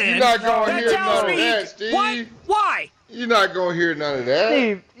something. You're not going to hear none of that, Steve. What? Why? You're not going to hear none of that.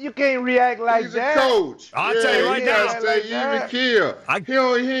 Steve, you can't react like that. He's a coach. I'll tell you right now. He even kill.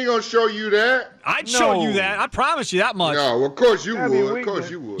 He ain't going to show you that. I'd show you that. I promise you that much. No, well, of course you would. Of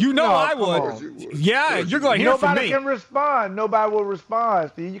course you would. You know I would. Yeah, you're going to hear from me. Nobody can respond. Nobody will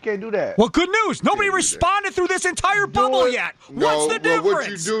respond, Steve. You can't do that. Well, good news. Nobody responded through this entire bubble yet. What's the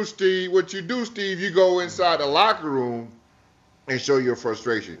difference? What you do, Steve, you go inside the locker room and show your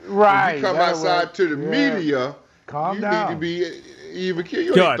frustration. Right. When you come outside to the media, calm down. You need to be even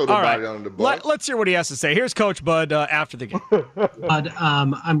killed. You ain't throw nobody under the bus. Let's hear what he has to say. Here's Coach Bud after the game. Bud,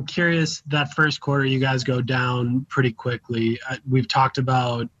 I'm curious, that first quarter you guys go down pretty quickly. We've talked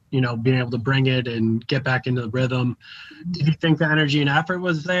about, being able to bring it and get back into the rhythm. Did you think the energy and effort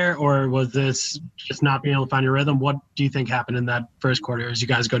was there, or was this just not being able to find your rhythm? What do you think happened in that first quarter as you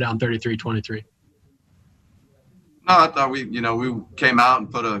guys go down 33-23? No, I thought we came out and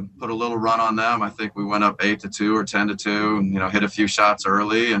put a little run on them. I think we went up 8-2 or 10-2, and hit a few shots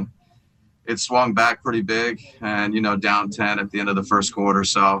early, and it swung back pretty big, and down 10 at the end of the first quarter.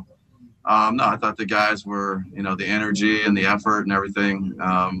 So, no, I thought the guys were, the energy and the effort and everything.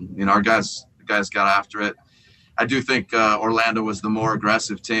 Our guys got after it. I do think Orlando was the more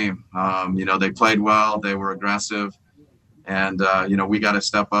aggressive team. They played well, they were aggressive, and we got to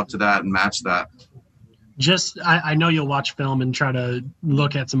step up to that and match that. I know you'll watch film and try to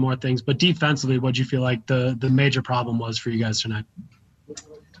look at some more things, but defensively, what do you feel like the major problem was for you guys tonight?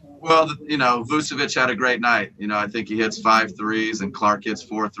 Well, Vucevic had a great night. I think he hits 5 threes and Clark hits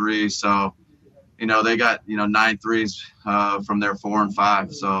 4 threes. So, they got 9 threes from their 4 and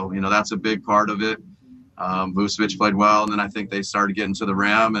 5. So that's a big part of it. Vucevic played well, and then I think they started getting to the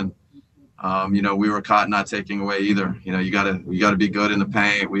rim, and we were caught not taking away either. You gotta be good in the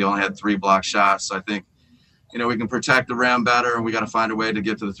paint. We only had 3 block shots, so I think we can protect the rim better, and we got to find a way to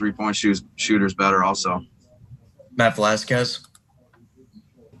get to the 3-point shooters better also. Matt Velasquez.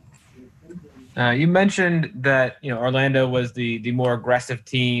 You mentioned that Orlando was the more aggressive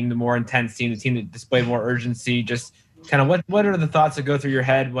team, the more intense team, the team that displayed more urgency. Just kind of what are the thoughts that go through your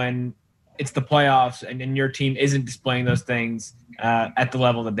head when it's the playoffs and your team isn't displaying those things at the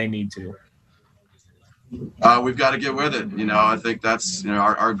level that they need to? We've got to get with it. I think that's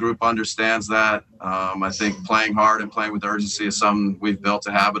our group understands that. I think playing hard and playing with urgency is something we've built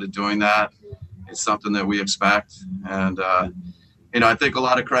a habit of doing that. It's something that we expect, and I think a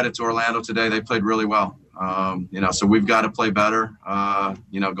lot of credit to Orlando today. They played really well. So we've got to play better.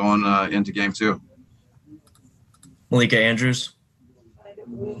 Going into game 2. Malika Andrews.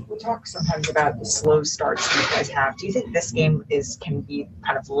 We talk sometimes about the slow starts you guys have. Do you think this game can be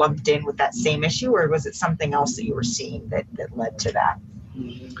kind of lumped in with that same issue, or was it something else that you were seeing that led to that?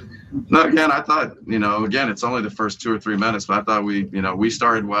 No, again, I thought, it's only the first 2 or 3 minutes, but I thought we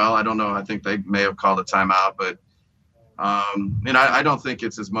started well. I don't know. I think they may have called a timeout, but I don't think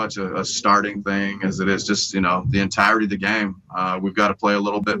it's as much a starting thing as it is just, the entirety of the game. We've got to play a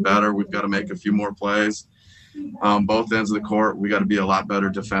little bit better. We've got to make a few more plays. Both ends of the court, we got to be a lot better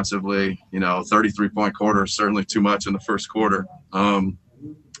defensively. 33-point quarter is certainly too much in the first quarter.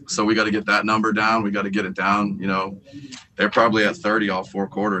 So we got to get that number down. We got to get it down. They're probably at 30 all 4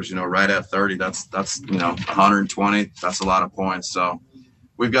 quarters, right at 30. That's 120. That's a lot of points. So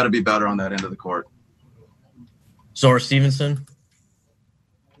we've got to be better on that end of the court. Zora Stevenson.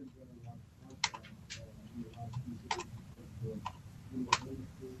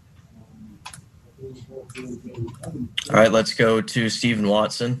 All right, let's go to Stephen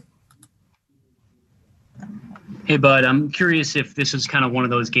Watson. Hey, Bud, I'm curious if this is kind of one of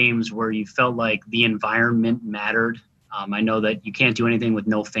those games where you felt like the environment mattered. I know that you can't do anything with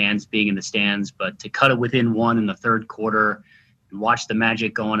no fans being in the stands, but to cut it within 1 in the third quarter and watch the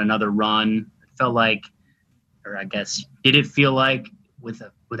Magic go on another run, it felt like, or I guess, did it feel like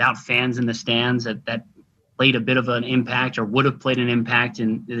without fans in the stands that played a bit of an impact or would have played an impact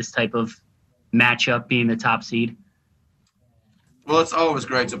in this type of matchup being the top seed? Well, it's always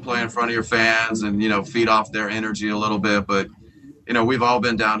great to play in front of your fans and, feed off their energy a little bit. But, we've all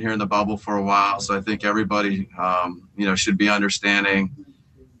been down here in the bubble for a while. So I think everybody, should be understanding,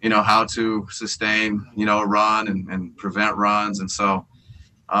 how to sustain, a run and prevent runs. And so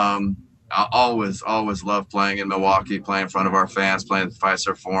I always love playing in Milwaukee, playing in front of our fans, playing at the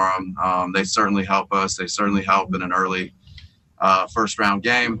Fiserv Forum. They certainly help us. They certainly help in an early first round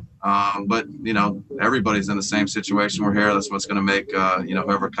game. But, everybody's in the same situation. We're here. That's what's going to make,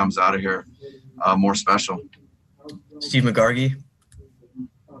 whoever comes out of here more special. Steve McGargy.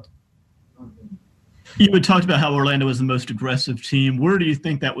 You had talked about how Orlando was the most aggressive team. Where do you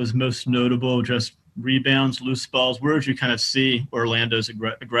think that was most notable? Just rebounds, loose balls? Where did you kind of see Orlando's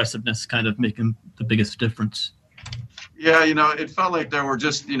aggressiveness kind of making the biggest difference? Yeah, it felt like there were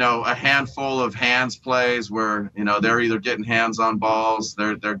just, a handful of hands plays where, they're either getting hands on balls,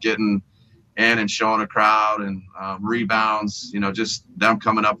 they're getting in and showing a crowd, and rebounds, just them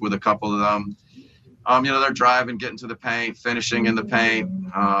coming up with a couple of them. They're driving, getting to the paint, finishing in the paint,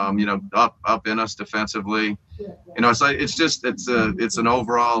 up in us defensively. It's like it's an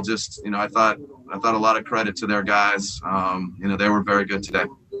overall just, I thought a lot of credit to their guys. They were very good today.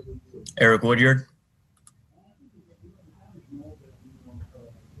 Eric Woodyard.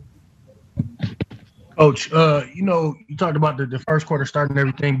 Coach, you talked about the first quarter starting and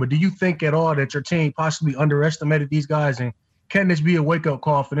everything, but do you think at all that your team possibly underestimated these guys, and can this be a wake-up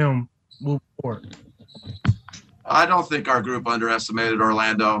call for them moving forward? I don't think our group underestimated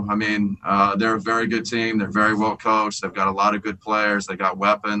Orlando. I mean, they're a very good team. They're very well coached. They've got a lot of good players. They got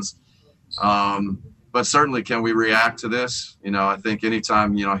weapons. But certainly, can we react to this? I think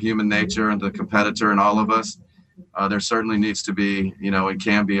anytime, human nature and the competitor and all of us, there certainly needs to be, it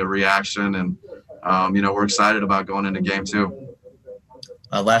can be a reaction. And, we're excited about going into game 2.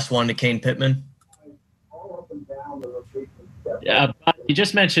 Last one to Kane Pittman. Yeah, you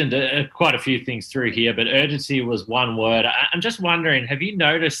just mentioned quite a few things through here, but urgency was one word. I'm just wondering, have you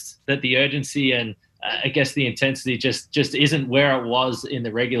noticed that the urgency and I guess the intensity just isn't where it was in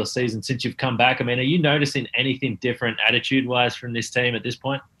the regular season since you've come back? I mean, are you noticing anything different attitude-wise from this team at this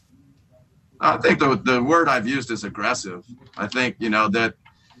point? I think the word I've used is aggressive. I think, that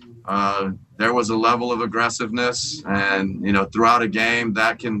there was a level of aggressiveness, and throughout a game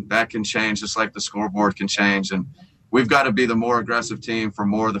that can change, just like the scoreboard can change. And we've got to be the more aggressive team for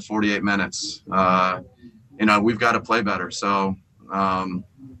more of the 48 minutes. We've got to play better. So, I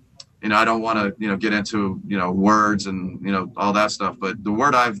don't want to, get into, words and, all that stuff. But the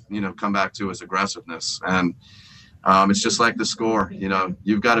word I've, come back to is aggressiveness. And it's just like the score.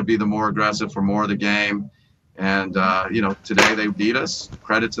 You've got to be the more aggressive for more of the game. And, today they beat us.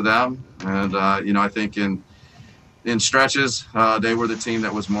 Credit to them. And, I think in stretches, they were the team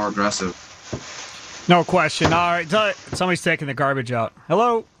that was more aggressive. No question. All right. Somebody's taking the garbage out.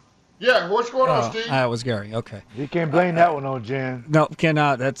 Hello? Yeah, what's going on, Steve? That was Gary. Okay. You can't blame that one on Jen. No,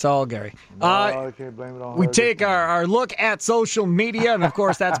 cannot. That's all Gary. No, can't blame it on we her. take our look at social media, and, of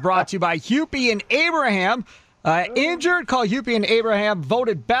course, that's brought to you by Hupie and Abraham. Injured, call Hupie and Abraham.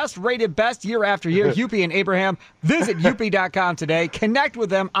 Voted best, rated best year after year. Hupie and Abraham. Visit Hupie.com today. Connect with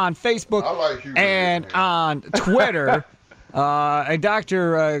them on Facebook and on Twitter. And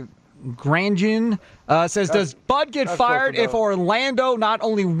Dr. Grandin says, does Bud get fired if Orlando not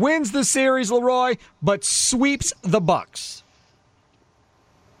only wins the series, Leroy, but sweeps the Bucks?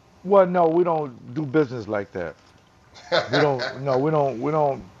 Well, no, we don't do business like that. We don't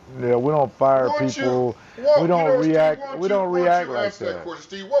fire people. We don't react. We don't react like that.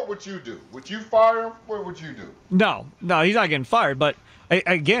 Steve, what would you do? Would you fire him? What would you do? No, he's not getting fired. But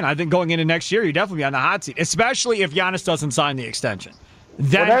again, I think going into next year, he'd definitely be on the hot seat, especially if Giannis doesn't sign the extension.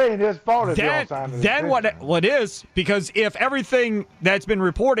 Then, that ain't his fault if he don't sign the extension. Then what is, because if everything that's been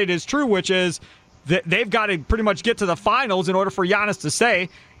reported is true, which is that they've got to pretty much get to the finals in order for Giannis to stay,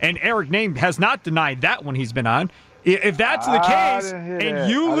 and Eric Name has not denied that when he's been on. If that's the case,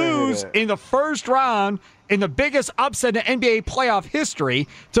 and you lose in the first round in the biggest upset in NBA playoff history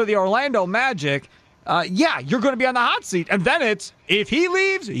to the Orlando Magic, you're going to be on the hot seat. And then it's, if he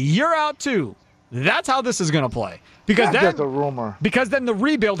leaves, you're out too. That's how this is going to play. Because that's just a rumor. Because then the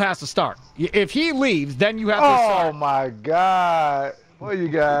rebuild has to start. If he leaves, then you have to start. Oh, my God. What you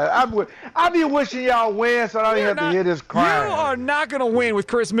got? I be wishing y'all win so I don't have to hear this crying. You are not going to win with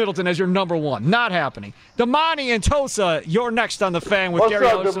Chris Middleton as your number one. Not happening. Damani and Tosa, you're next on the Fan with Gary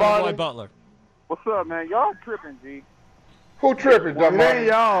Ellerson and Lloyd Butler. What's up, man? Y'all tripping, G. Who tripping, Damani? It ain't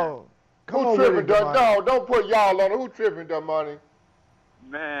y'all. Who tripping, Damani? No, don't put y'all on it. Who tripping, Damani?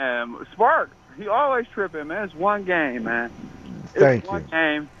 Man, Spark, he always tripping, man. It's one game, man. Thank you. One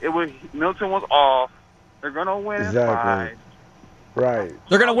game. Middleton was off. They're going to win in 5. Right.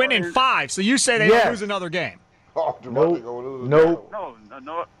 They're going to win in 5, so you say they don't lose another game. Oh, nope.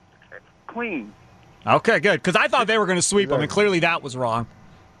 No. Clean. Okay, good, because I thought they were going to sweep them, and clearly that was wrong.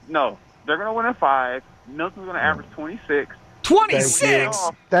 No, they're going to win in 5. Middleton's going to average 26. 26?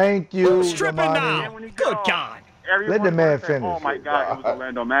 Thank you. Who's tripping now? Good God. Let the man finish. Oh, my God, it was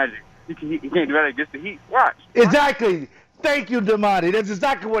Orlando Magic. He can't do that against the Heat. Watch. Exactly. Thank you, Damani. That's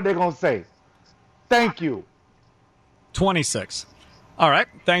exactly what they're going to say. Thank you. 26. All right.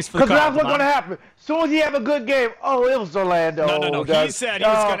 Thanks for the call. Because that's what's going to happen. As soon as he have a good game, it was Orlando. No. He said he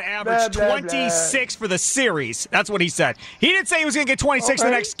was going to average 26 for the series. That's what he said. He didn't say he was going to get 26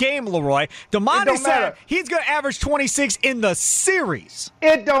 the next game, Leroy. Damani said he's going to average 26 in the series.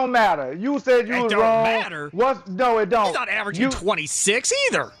 It don't matter. You said you was wrong. It don't matter. No, it don't. He's not averaging 26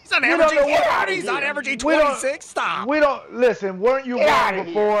 either. He's not averaging 30. He's not averaging 26. Stop. Listen, weren't you wrong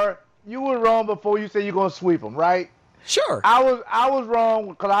before? You were wrong before you said you're going to sweep him, right? Sure. I was wrong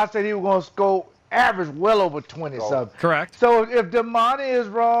because I said he was going to score average well over 20-something. Correct. So if Damani is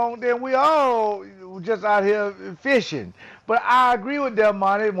wrong, then we all just out here fishing. But I agree with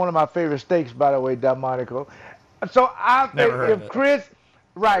Damani, one of my favorite steaks, by the way, Delmonico. So I think if Chris,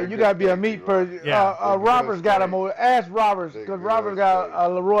 right, you got to be a meat person. Yeah. Robert's got him over. Ask Roberts, because Roberts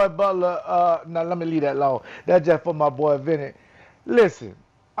got Leroy Butler. Now, let me leave that alone. That's just for my boy Vinny. Listen,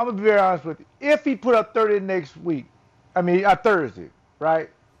 I'm going to be very honest with you. If he put up 30 next week, Thursday, right?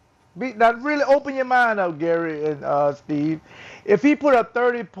 Now, really open your mind up, Gary and Steve. If he put up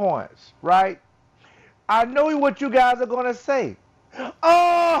 30 points, right, I know what you guys are going to say.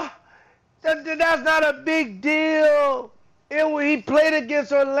 Oh, that's not a big deal. He played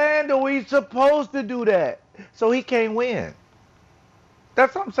against Orlando. He's supposed to do that. So he can't win.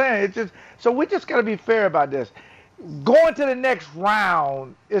 That's what I'm saying. So we just got to be fair about this. Going to the next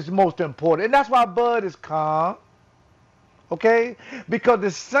round is most important. And that's why Bud is calm. Okay? Because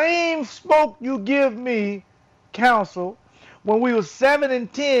the same smoke you give me, Council, when we were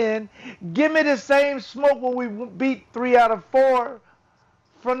 7-10, give me the same smoke when we beat 3 out of 4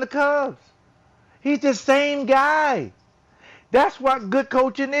 from the Cubs. He's the same guy. That's what good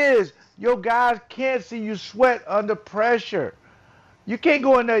coaching is. Your guys can't see you sweat under pressure. You can't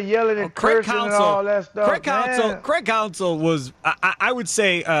go in there yelling and cursing and all that stuff. Craig Counsell was, I would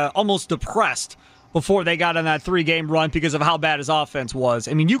say, almost depressed before they got on that 3-game run because of how bad his offense was.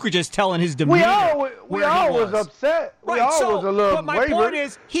 I mean, you could just tell in his demeanor. We all was upset. Right, we all was a little but my point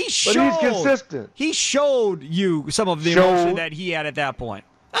is, but he's consistent. He showed you some of the emotion that he had at that point.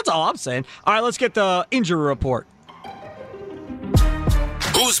 That's all I'm saying. All right, let's get the injury report.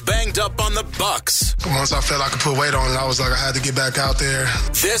 Who's banged up on the Bucks? Once I felt I could put weight on it, I was like, I had to get back out there.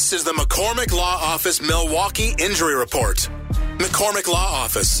 This is the McCormick Law Office Milwaukee Injury Report. McCormick Law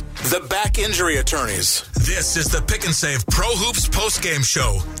Office, the back injury attorneys. This is the Pick and Save Pro Hoops postgame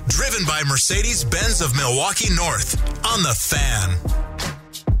show, driven by Mercedes-Benz of Milwaukee North on The Fan.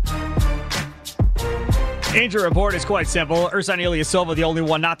 Injury report is quite simple. Ersan Ilyasova, the only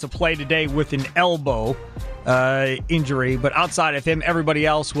one not to play today with an elbow injury, but outside of him, everybody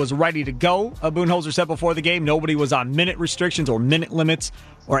else was ready to go. Budenholzer said before the game, nobody was on minute restrictions or minute limits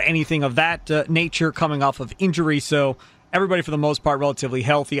or anything of that nature coming off of injury, so everybody for the most part relatively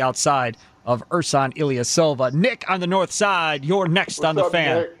healthy outside of Ersan Ilyasova. Nick on the north side, you're next. What's on The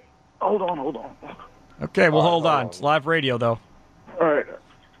Fan. Nick? Hold on. Okay, well, hold on. It's live radio, though. All right.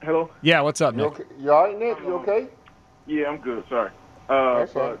 Hello? Yeah, what's up, Nick? Okay? You all right, Nick? You okay? Yeah, I'm good. Sorry.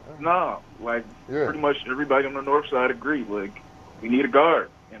 Pretty much everybody on the north side agreed. Like, we need a guard.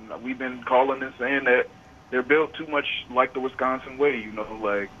 And we've been calling and saying that they're built too much like the Wisconsin way, you know,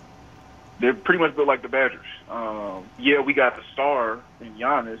 like they're pretty much built like the Badgers. We got the star in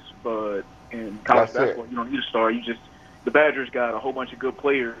Giannis, but in college basketball, you don't need a star. The Badgers got a whole bunch of good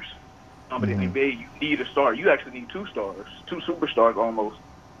players. But in the NBA, you need a star. You actually need 2 stars, 2 superstars almost.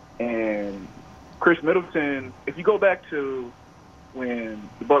 And Chris Middleton, if you go back to when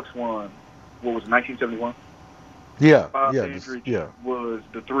the Bucks won, what was it, 1971? Was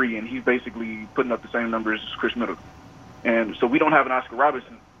the 3, and he's basically putting up the same numbers as Chris Middleton. And so we don't have an Oscar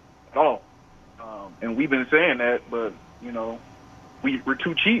Robertson at all. And we've been saying that, but you know, we're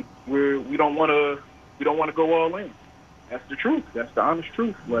too cheap. We don't want to go all in. That's the truth. That's the honest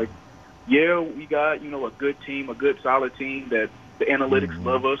truth. Like, yeah, we got, you know, a good team, a good solid team that the analytics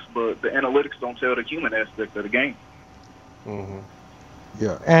love us, but the analytics don't tell the human aspect of the game.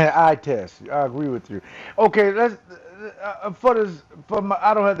 Yeah, and eye test. I agree with you. Okay, let's I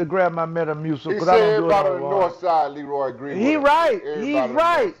don't have to grab my Metamucil because I don't do it. Everybody on the north side, Leroy agrees. He's right. He's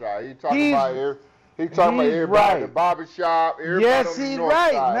right. He's talking about everybody in the barbershop. Yes, he's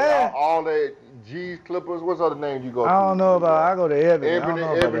right, man. All that G's, Clippers. What's other names you go to? I don't know about. I go to Ebony.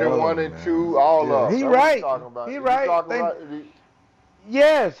 Ebony 1 and 2. All of them. He's right. He's right.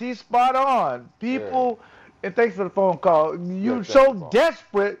 Yes, he's spot on. People. And thanks for the phone call. You're so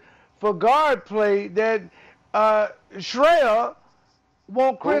desperate for guard play that Shreya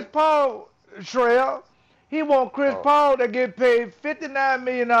want Chris Paul. Shreya, he want Chris Paul to get paid $59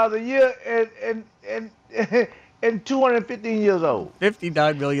 million a year and 215 years old.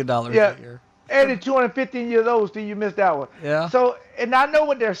 $59 million a year. And at 215 years old, Steve, you missed that one. Yeah. So, and I know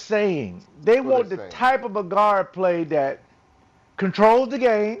what they're saying. They want the type of a guard play that controls the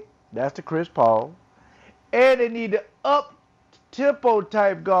game. That's the Chris Paul. And they need an up-tempo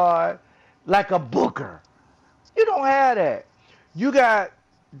type guard like a Booker. You don't have that. You got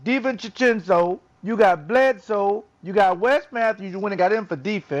DiVincenzo, you got Bledsoe, you got Wes Matthews, you went and got him for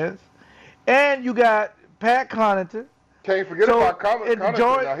defense, and you got Pat Connaughton. Can't forget about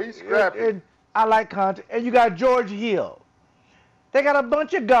Connaughton. Now he's scrappy. And I like Connaughton. And you got George Hill. They got a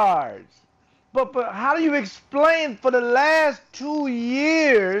bunch of guards. But how do you explain for the last 2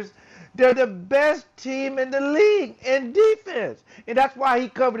 years they're the best team in the league in defense? And that's why he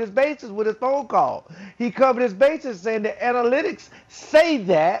covered his bases with his phone call. He covered his bases saying the analytics say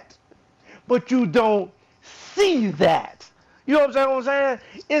that, but you don't see that. You know what I'm saying?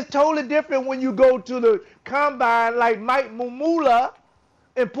 It's totally different when you go to the combine like Mike Mumula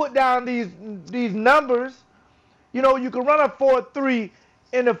and put down these numbers. You know, you can run a 4.3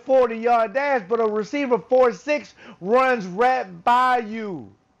 in a 40-yard dash, but a receiver 4.6 runs right by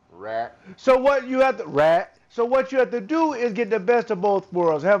you. So what you have to do is get the best of both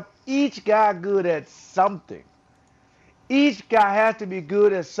worlds. Have each guy good at something. Each guy has to be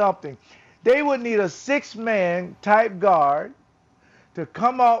good at something. They would need a 6-man type guard to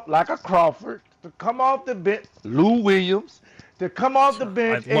come off like a Crawford, to come off the bench, Lou Williams, to come off the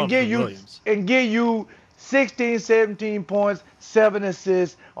bench and give you 16, 17 points, 7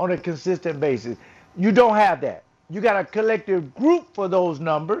 assists on a consistent basis. You don't have that. You got a collective group for those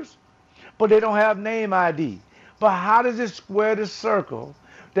numbers, but they don't have name ID. But how does it square the circle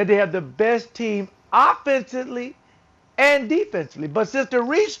that they have the best team offensively and defensively? But since the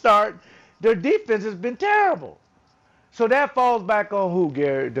restart, their defense has been terrible. So that falls back on who,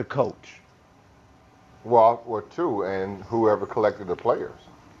 Gary? The coach. Well, two, and whoever collected the players.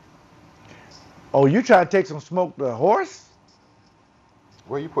 Oh, you trying to take some smoke to the horse?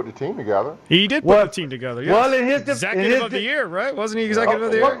 Well, you put the team together. He did put the team together. Yes. Well, in his executive of the year, right? Wasn't he executive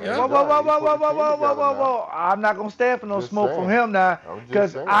of the year? Yeah. Whoa. I'm not gonna stand for no smoke from him now,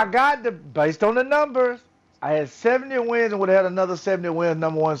 because I got based on the numbers. I had 70 wins and would have had another 70 wins,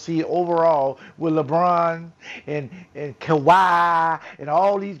 number one seed overall with LeBron and Kawhi and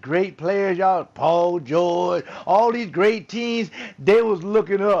all these great players, y'all, Paul George, all these great teams. They was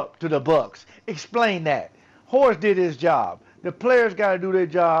looking up to the Bucks. Explain that. Horace did his job. The players got to do their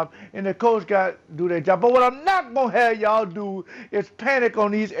job, and the coach got to do their job. But what I'm not going to have y'all do is panic on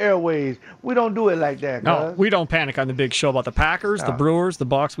these airways. We don't do it like that, No, we don't panic on the big show about the Packers, the Brewers, the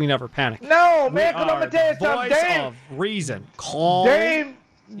Bucks. We never panic. No, man, because I'm going to tell you something. Voice of reason. Calm.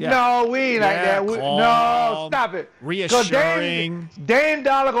 No, we ain't like that. No, stop it. Reassuring. Dame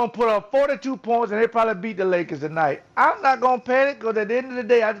Dollar going to put up 42 points, and they probably beat the Lakers tonight. I'm not going to panic, because at the end of the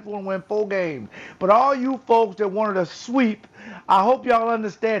day, I just want to win 4 games. But all you folks that wanted to sweep, I hope y'all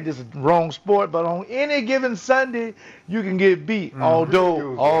understand this is wrong sport, but on any given Sunday, you can get beat.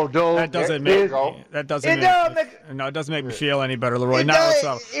 Although that doesn't make me feel any better, Leroy.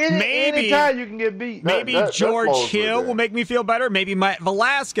 Anytime you can get beat. Maybe George Hill will make me feel better. Maybe Matt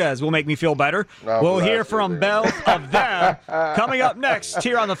Velasquez will make me feel better. We'll hear from both of them coming up next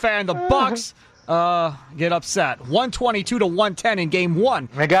here on The Fan. The Bucks get upset. 122-110 in Game 1.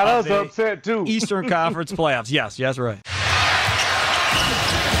 They got us upset too. Eastern Conference playoffs. Yes, right.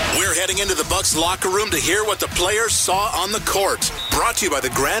 We're heading into the Bucks locker room to hear what the players saw on the court. Brought to you by the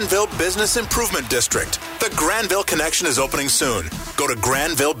Granville Business Improvement District. The Granville Connection is opening soon. Go to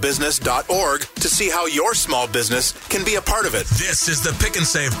granvillebusiness.org to see how your small business can be a part of it. This is the Pick and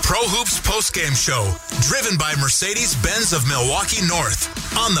Save Pro Hoops postgame show, driven by Mercedes-Benz of Milwaukee North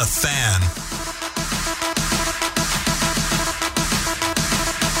on The Fan.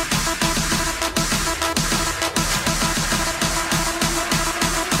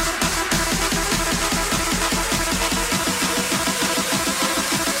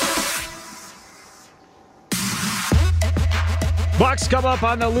 Bucks come up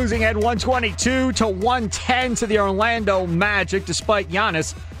on the losing end 122-110 to the Orlando Magic, despite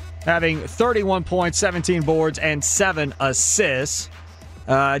Giannis having 31 points, 17 boards, and 7 assists.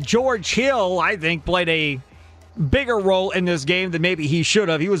 George Hill, I think, played a bigger role in this game than maybe he should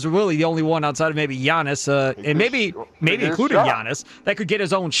have. He was really the only one outside of maybe Giannis, and maybe including Giannis, that could get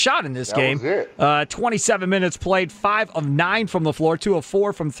his own shot in this game. 27 minutes played, 5 of 9 from the floor, 2 of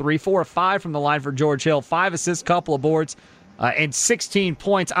 4 from 3, 4 of 5 from the line for George Hill, 5 assists, couple of boards, and 16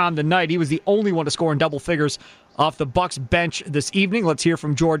 points on the night. He was the only one to score in double figures off the Bucks bench this evening. Let's hear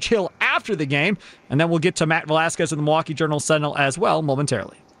from George Hill after the game, and then we'll get to Matt Velasquez of the Milwaukee Journal-Sentinel as well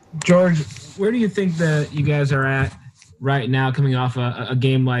momentarily. George, where do you think that you guys are at right now coming off a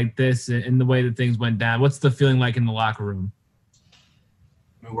game like this and the way that things went down? What's the feeling like in the locker room?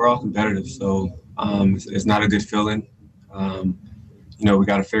 I mean, we're all competitive, so it's not a good feeling. We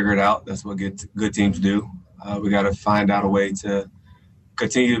got to figure it out. That's what good teams do. We got to find out a way to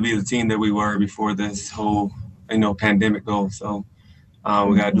continue to be the team that we were before this whole, pandemic goes. So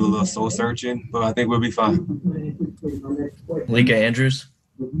we got to do a little soul searching, but I think we'll be fine. Malika Andrews.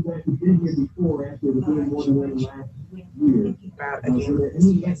 Thinking about a game that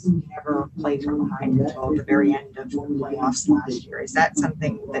you guys never played from behind until the very end of the playoffs last year. Is that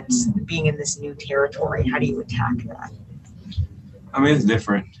something that's being in this new territory? How do you attack that? I mean, it's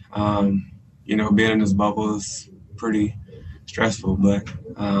different. Being in this bubble is pretty stressful, but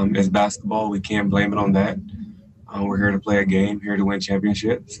it's basketball. We can't blame it on that. We're here to play a game, here to win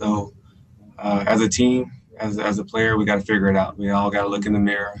championships. So as a team, as a player, we got to figure it out. We all got to look in the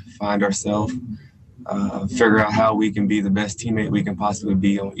mirror, find ourselves, figure out how we can be the best teammate we can possibly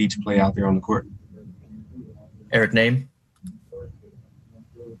be on each play out there on the court. Eric Name.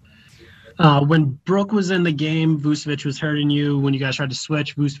 When Brooke was in the game, Vucevic was hurting you. When you guys tried to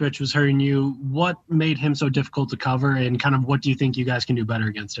switch, Vucevic was hurting you. What made him so difficult to cover, and kind of what do you think you guys can do better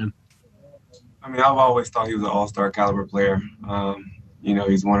against him? I mean, I've always thought he was an all-star caliber player.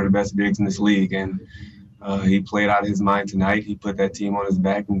 He's one of the best bigs in this league, and he played out of his mind tonight. He put that team on his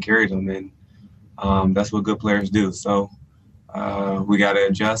back and carried them, and that's what good players do. So we got to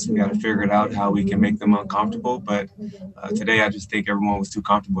adjust. We got to figure it out how we can make them uncomfortable. But today I just think everyone was too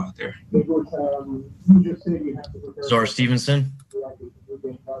comfortable out there. Zora Stevenson.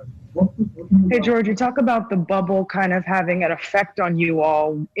 Hey, George, you talk about the bubble kind of having an effect on you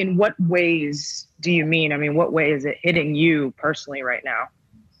all. In what ways do you mean? I mean, what way is it hitting you personally right now?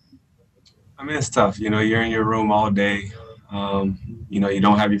 I mean, it's tough. You know, you're in your room all day. You know, you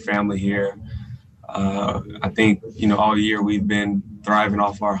don't have your family here. I think, you know, all year we've been thriving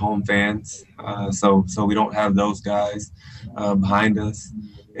off our home fans. So we don't have those guys behind us.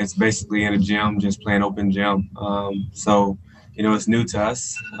 It's basically in a gym, just playing open gym. So, you know, it's new to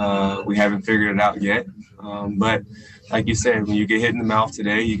us. We haven't figured it out yet. But like you said, when you get hit in the mouth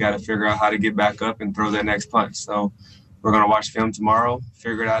today, you got to figure out how to get back up and throw that next punch. So we're going to watch film tomorrow,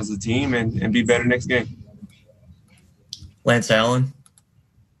 figure it out as a team, and be better next game. Lance Allen.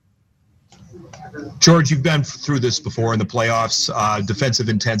 George, you've been through this before in the playoffs, defensive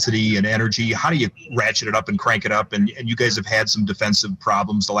intensity and energy. How do you ratchet it up and crank it up? And you guys have had some defensive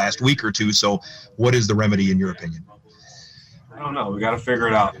problems the last week or two. So what is the remedy in your opinion? I don't know. We got to figure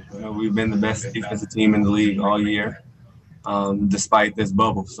it out. You know, we've been the best defensive team in the league all year, despite this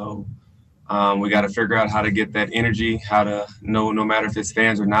bubble. So we got to figure out how to get that energy, how to know, no matter if it's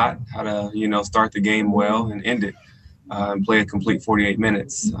fans or not, how to, you know, start the game well and end it. And play a complete 48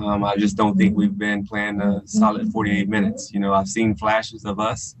 minutes. I just don't think we've been playing a solid 48 minutes. You know, I've seen flashes of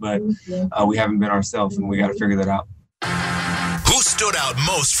us, but we haven't been ourselves, and we got to figure that out. Who stood out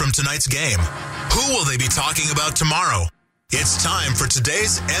most from tonight's game? Who will they be talking about tomorrow? It's time for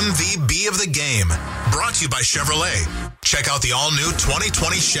today's MVP of the game. Brought to you by Chevrolet. Check out the all-new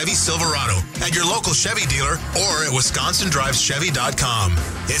 2020 Chevy Silverado at your local Chevy dealer or at WisconsinDrivesChevy.com.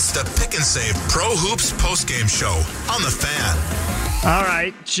 It's the Pick and Save Pro Hoops postgame show on The Fan. All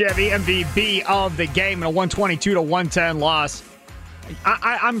right, Chevy MVP of the game in a 122-110 loss.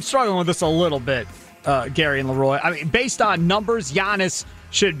 I'm struggling with this a little bit, Gary and Leroy. I mean, based on numbers, Giannis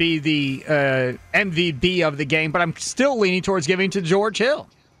should be the MVP of the game, but I'm still leaning towards giving to George Hill.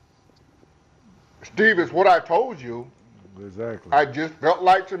 Steve, it's what I told you. Exactly. I just felt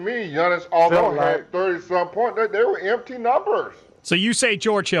like, to me, Giannis, although had 30-some points, they were empty numbers. So you say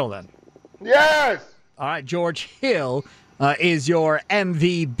George Hill then? Yes. All right, George Hill is your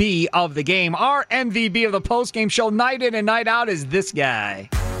MVP of the game. Our MVP of the postgame show night in and night out is this guy.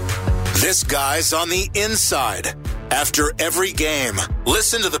 This guy's on the inside. After every game,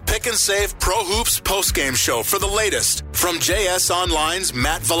 listen to the Pick and Save Pro Hoops postgame show for the latest from JS Online's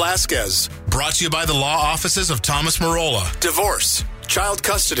Matt Velasquez. Brought to you by the law offices of Thomas Marola. Divorce, child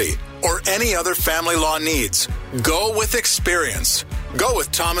custody, or any other family law needs. Go with experience. Go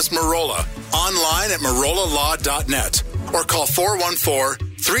with Thomas Marola. Online at marolalaw.net or call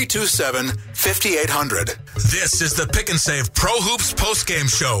 414-327-5800. This is the Pick and Save Pro Hoops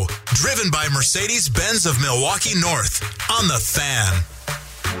postgame show, driven by Mercedes-Benz of Milwaukee North on The Fan.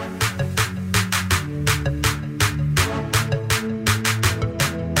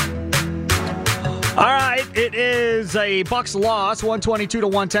 All right, it is a Bucks loss,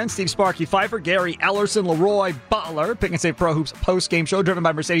 122-110. Steve Sparky Pfeiffer, Gary Ellerson, Leroy Butler. Pick and Save Pro Hoops postgame show, driven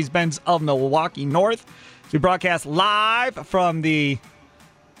by Mercedes-Benz of Milwaukee North. We broadcast live from the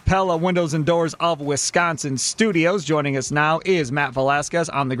Pella Windows and Doors of Wisconsin studios. Joining us now is Matt Velasquez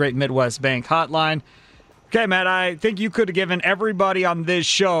on the Great Midwest Bank Hotline. Okay, Matt, I think you could have given everybody on this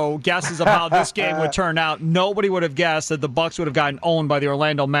show guesses of how this game would turn out. Nobody would have guessed that the Bucks would have gotten owned by the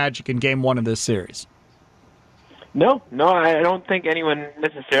Orlando Magic in Game 1 of this series. No, I don't think anyone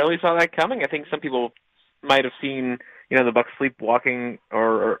necessarily saw that coming. I think some people might have seen, the Bucks sleepwalking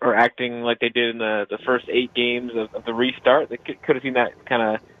or acting like they did in the first 8 games of the restart. They could have seen that kind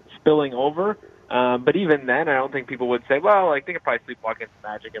of spilling over. But even then, I don't think people would say, well, they could probably sleepwalk against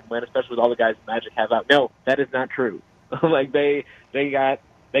Magic and win, especially with all the guys Magic have out. No, that is not true. They got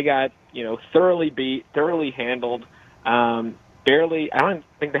thoroughly beat, thoroughly handled. Barely, I don't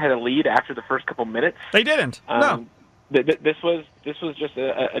think they had a lead after the first couple minutes. They didn't. No. This was just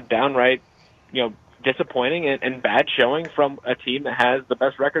a downright, disappointing and bad showing from a team that has the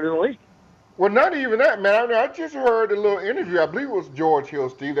best record in the league. Well, not even that, man. I just heard a little interview. I believe it was George Hill,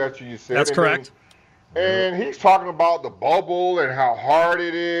 Steve. That's what you said. That's correct. And he's talking about the bubble and how hard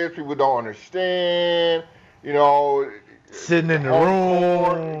it is. People don't understand. Sitting in the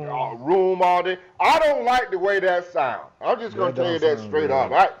room all day. I don't like the way that sounds. I'm just going to tell you that straight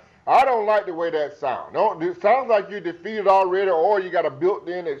up. I don't like the way that sounds. It sounds like you're defeated already, or you got a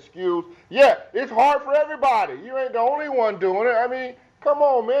built-in excuse. Yeah, it's hard for everybody. You ain't the only one doing it. I mean, come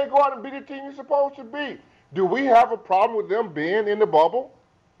on, man. Go out and be the team you're supposed to be. Do we have a problem with them being in the bubble,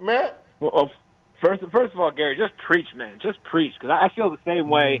 Matt? Well, first of all, Gary, just preach, man. Just preach, because I feel the same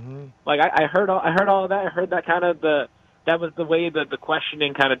way. I heard all of that. I heard that kind of that was the way that the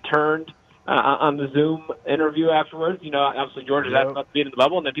questioning kind of turned on the Zoom interview afterwards. Obviously George was asked about being in the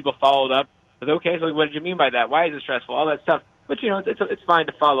bubble, and then people followed up with, okay, so what did you mean by that? Why is it stressful? All that stuff. But, it's fine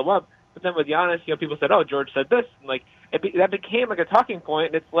to follow up. But then with Giannis, people said, oh, George said this. And, that became like a talking point.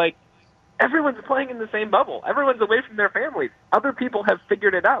 And it's like Everyone's playing in the same bubble. Everyone's away from their families. Other people have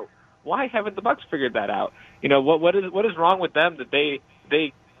figured it out. Why haven't the Bucks figured that out? What is wrong with them that they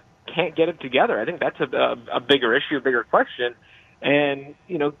can't get it together? I think that's a bigger issue, a bigger question. And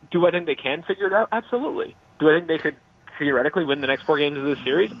do I think they can figure it out? Absolutely. Do I think they could theoretically win the next 4 games of this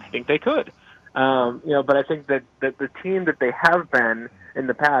series? I think they could. But I think that the team that they have been in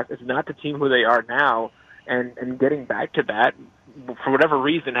the past is not the team who they are now, and getting back to that, for whatever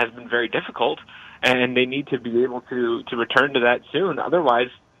reason, has been very difficult, and they need to be able to return to that soon. Otherwise,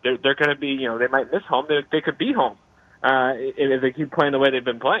 they're going to be, they might miss home. They could be home if they keep playing the way they've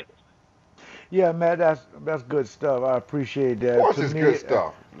been playing. Yeah, Matt, that's good stuff. I appreciate that. Of course, it's good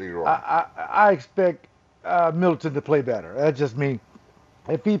stuff, Leroy. I expect Middleton to play better. That just means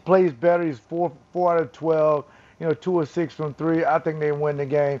if he plays better, he's 4 out of 12. 2 of 6 from 3. I think they win the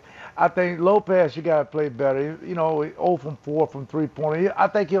game. I think Lopez, you got to play better. 0 from 4 from 3-pointer. I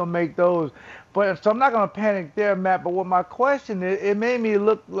think he'll make those. But so I'm not going to panic there, Matt. But what my question is, it made me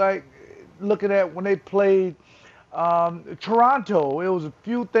look like looking at when they played Toronto. It was a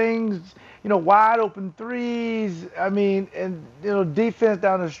few things, wide open threes. Defense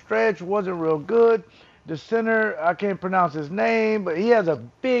down the stretch wasn't real good. The center, I can't pronounce his name, but he has a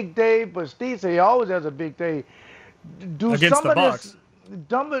big day. But Steve said he always has a big day. Do against the Bucks.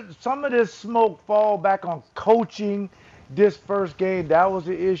 Some of this smoke fall back on coaching this first game? That was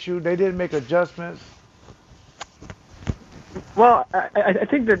the issue. They didn't make adjustments. Well, I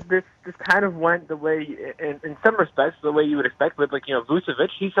think that this kind of went the way, in some respects, the way you would expect. But Vucevic,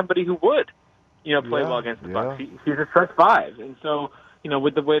 he's somebody who would, play well against the Bucks. He's a stretch 5, and so.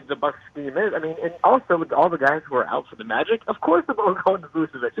 With the way the Bucks scheme is, and also with all the guys who are out for the Magic, of course the ball's going to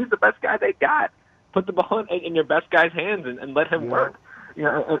Vucevic. He's the best guy they got. Put the ball in your best guy's hands and let him work.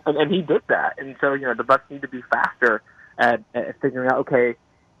 And he did that. And so, the Bucks need to be faster at figuring out, okay,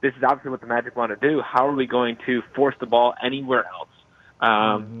 this is obviously what the Magic want to do. How are we going to force the ball anywhere else?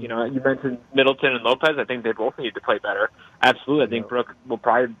 You mentioned Middleton and Lopez. I think they both need to play better. Absolutely. I think Brook will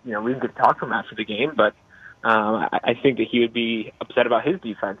probably, we can talk to him after the game, but I think that he would be upset about his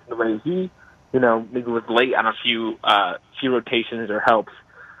defense and the way he, maybe was late on a few rotations or helps,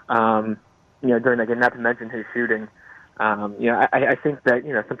 during that game, not to mention his shooting. I think that,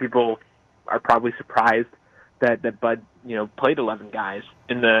 some people are probably surprised that Bud, played 11 guys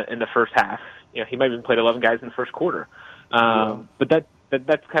in the first half. He might have even played 11 guys in the first quarter. But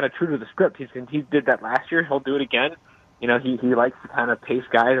that's kind of true to the script. He did that last year. He'll do it again. He likes to kind of pace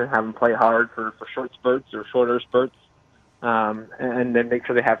guys and have them play hard for short spurts or shorter spurts, and then make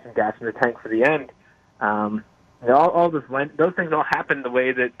sure they have some gas in the tank for the end. Those things all happen the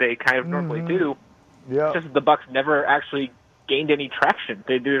way that they kind of normally do. Yeah. It's just the Bucks never actually gained any traction.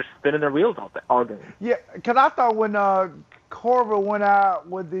 They're just spinning their wheels all day. Yeah, because I thought when Korver went out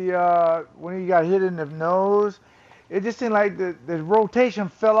with when he got hit in the nose, it just seemed like the rotation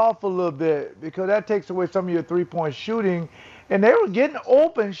fell off a little bit because that takes away some of your three-point shooting. And they were getting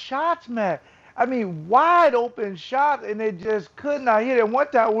open shots, man. Wide open shots, and they just could not hit it. One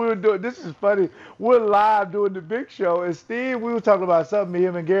time we were doing, this is funny, we're live doing the big show, and Steve, we were talking about something,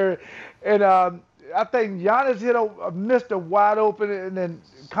 him and Gary, and I think Giannis missed a wide open, and then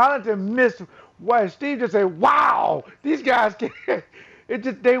Connaughton missed. Why? Steve just said, wow, these guys can't.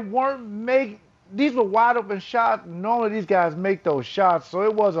 They weren't making. These were wide open shots. Normally these guys make those shots, so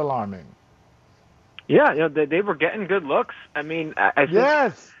it was alarming. Yeah, they were getting good looks. I think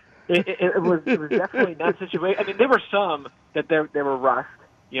yes. It was definitely not a situation. There were some that they were rushed.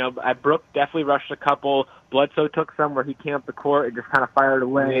 Brook definitely rushed a couple. Bledsoe took some where he came up the court and just kind of fired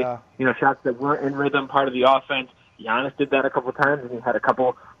away. Yeah. Shots that weren't in rhythm, part of the offense. Giannis did that a couple times, and he had a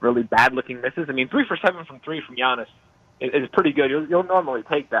couple really bad-looking misses. 3 for 7 from 3 from Giannis is pretty good. You'll normally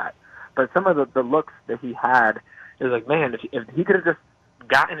take that. But some of the looks that he had, it was like, man, if he could have just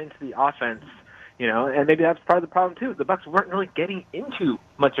gotten into the offense, and maybe that's part of the problem too. The Bucks weren't really getting into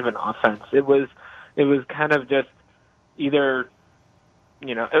much of an offense. It was kind of just either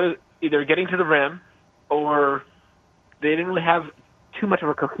getting to the rim, or they didn't really have too much of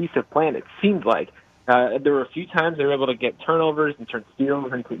a cohesive plan. It seemed like there were a few times they were able to get turnovers and turn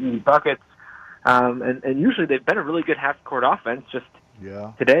steals into easy buckets, and usually they've been a really good half-court offense. Just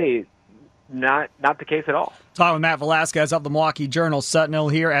today, not the case at all. Talking with Matt Velasquez of the Milwaukee Journal Sentinel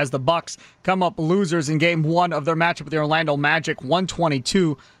here as the Bucks come up losers in Game 1 of their matchup with the Orlando Magic,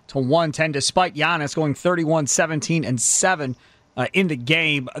 122-110, despite Giannis going 31, 17, and 7 in the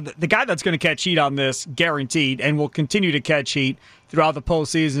game. The guy that's going to catch heat on this, guaranteed, and will continue to catch heat throughout the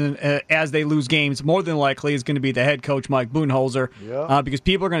postseason as they lose games, more than likely is going to be the head coach, Mike Budenholzer, because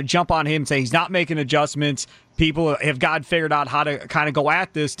people are going to jump on him and say he's not making adjustments. People have got figured out how to kind of go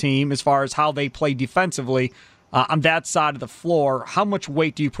at this team as far as how they play defensively on that side of the floor. How much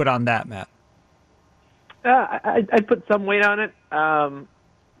weight do you put on that, Matt? I'd put some weight on it.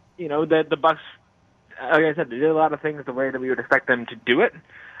 The Bucks, like I said, they did a lot of things the way that we would expect them to do it,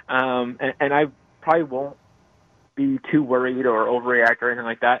 and I probably won't be too worried or overreact or anything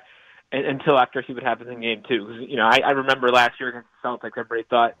like that until after see what happens in game 2. 'Cause, I remember last year against the Celtics, everybody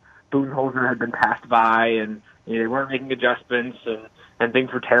thought Budenholzer had been passed by and they weren't making adjustments and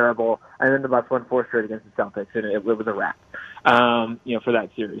things were terrible. And then the Bucks won 4 straight against the Celtics, and it was a wrap, for that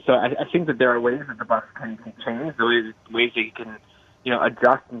series. So I think that there are ways that the Bucks can change, the ways that you can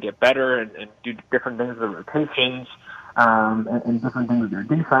adjust and get better and do different things with the rotations and different things with their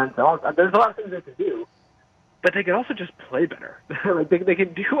defense. There's a lot of things they can do, but they can also just play better. Like they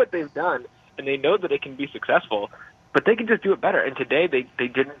can do what they've done, and they know that it can be successful, but they can just do it better. And today they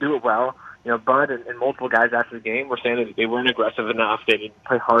didn't do it well. Bud and multiple guys after the game were saying that they weren't aggressive enough. They didn't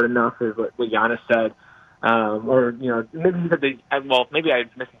play hard enough, is what Giannis said. Maybe he said maybe I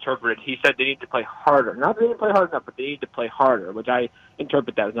misinterpreted. He said they need to play harder. Not that they didn't play hard enough, but they need to play harder, which I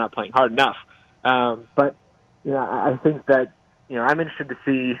interpret that as not playing hard enough. But I think that I'm interested to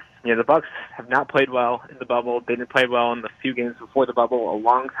see. The Bucks have not played well in the bubble. They didn't play well in the few games before the bubble a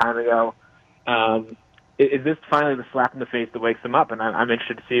long time ago. Is this finally the slap in the face that wakes them up? And I'm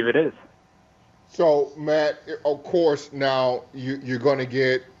interested to see if it is. So, Matt, of course, now you're going to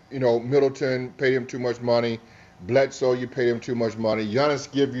get, Middleton, paid him too much money. Bledsoe, you paid him too much money.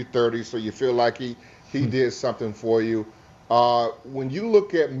 Giannis give you 30, so you feel like he did something for you. When you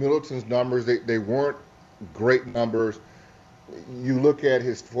look at Middleton's numbers, they weren't great numbers. You look at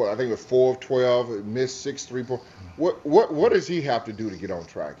his, I think it was 4 of 12, missed 6 3-point. What does he have to do to get on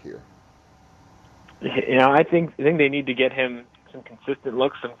track here? I think they need to get him some consistent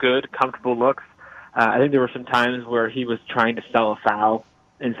looks, some good, comfortable looks. I think there were some times where he was trying to sell a foul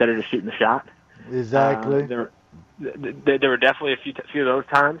instead of just shooting the shot. Exactly. There were definitely a few of those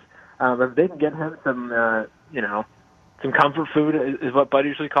times. If they can get him some, some comfort food is what Bud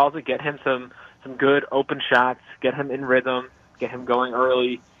usually calls it. Get him some good open shots. Get him in rhythm. Get him going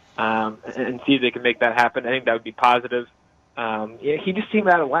early, and see if they can make that happen. I think that would be positive. He just seemed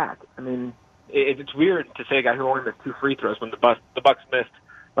out of whack. I mean, it's weird to say a guy who only missed 2 free throws when the Bucks missed,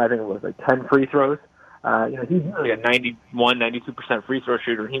 I think it was like 10 free throws. He's usually a 91, 92% free throw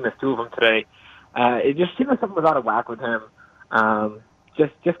shooter. He missed 2 of them today. It just seemed like something was out of whack with him,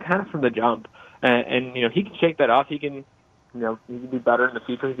 just kind of from the jump. And he can shake that off. He can be better in the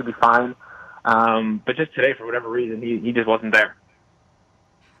future. He can be fine. But just today, for whatever reason, he just wasn't there.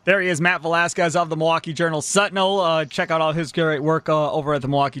 There he is, Matt Velasquez of the Milwaukee Journal-Sentinel. Check out all his great work over at the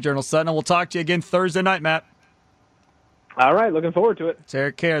Milwaukee Journal-Sentinel. We'll talk to you again Thursday night, Matt. All right, looking forward to it.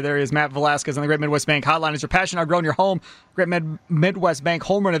 Take care. There he is, Matt Velasquez on the Great Midwest Bank Hotline. Is your passion outgrowing your home? Great Midwest Bank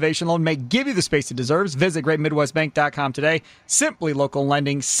Home Renovation Loan may give you the space it deserves. Visit greatmidwestbank.com today. Simply local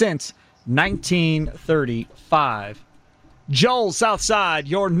lending since 1935. Joel Southside,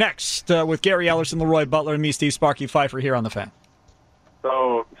 you're next with Gary Ellerson, Leroy Butler, and me, Steve Sparky Pfeiffer, here on The Fan.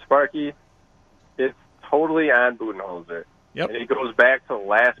 So, Sparky, it's totally on Budenholzer. Yep. And it goes back to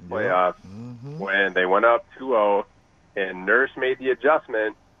last playoffs when they went up 2-0 and Nurse made the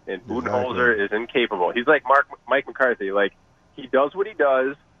adjustment and Budenholzer is incapable. He's like Mike McCarthy. Like, he does what he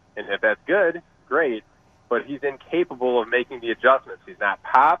does, and if that's good, great, but he's incapable of making the adjustments. He's not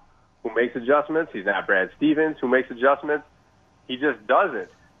Pop, who makes adjustments. He's not Brad Stevens, who makes adjustments. He just doesn't.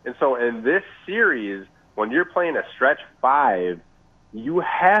 And so in this series, when you're playing a stretch 5, you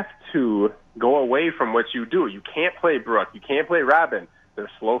have to go away from what you do. You can't play Brooke. You can't play Robin. They're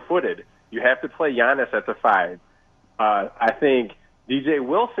slow-footed. You have to play Giannis at the 5. I think DJ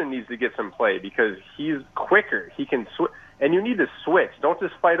Wilson needs to get some play because he's quicker. He can switch. And you need to switch. Don't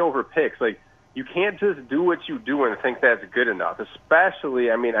just fight over picks. Like, you can't just do what you do and think that's good enough, especially,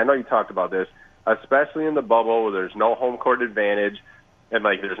 I mean, I know you talked about this, especially in the bubble where there's no home court advantage and,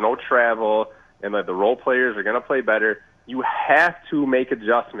 like, there's no travel and, like, the role players are going to play better. You have to make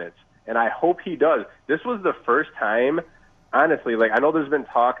adjustments, and I hope he does. This was the first time, honestly, like, I know there's been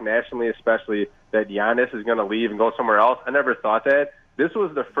talk nationally especially that Giannis is going to leave and go somewhere else. I never thought that. This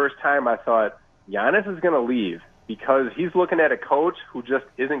was the first time I thought Giannis is going to leave because he's looking at a coach who just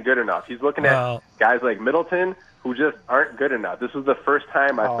isn't good enough. He's looking at guys like Middleton who just aren't good enough. This was the first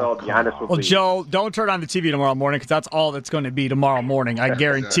time I felt Giannis would Well, leave. Joe, don't turn on the TV tomorrow morning because that's all that's going to be tomorrow morning. I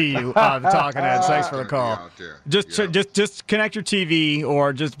guarantee you. The Talking Heads. Thanks for the call. Just connect your TV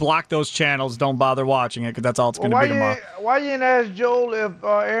or just block those channels. Don't bother watching it because that's all it's going to be tomorrow. Why you didn't ask Joel if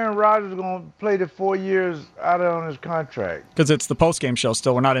Aaron Rodgers is going to play the 4 years out on his contract? Because it's the post-game show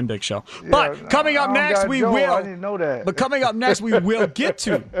still. We're not in Big Show. But coming up next, we will. I didn't know that. But coming up next, we will get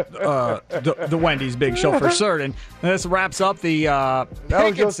to the Wendy's Big Show for certain. This wraps up the That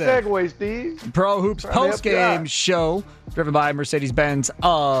was your segue, Steve. Pro Hoops post-game show, driven by Mercedes-Benz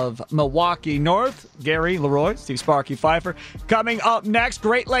of Milwaukee North. Gary Leroy, Steve Sparky Pfeiffer. Coming up next,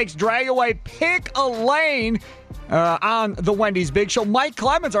 Great Lakes Dragaway Pick a Lane on the Wendy's Big Show. Mike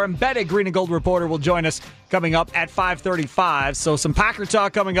Clemens, our embedded Green and Gold reporter, will join us coming up at 5:35. So some Packer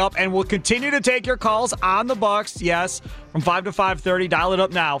talk coming up, and we'll continue to take your calls on the Bucks. Yes, from 5 to 5:30. Dial it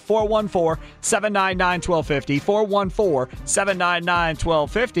up now. 414-799-1250.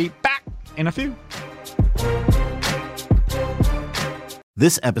 414-799-1250. Back in a few.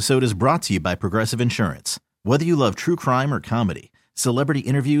 This episode is brought to you by Progressive Insurance. Whether you love true crime or comedy, celebrity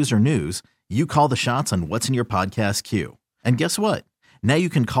interviews or news, you call the shots on what's in your podcast queue. And guess what? Now you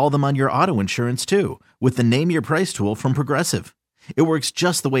can call them on your auto insurance too with the Name Your Price tool from Progressive. It works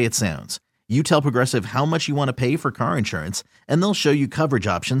just the way it sounds. You tell Progressive how much you want to pay for car insurance, and they'll show you coverage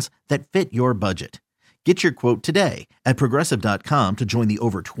options that fit your budget. Get your quote today at Progressive.com to join the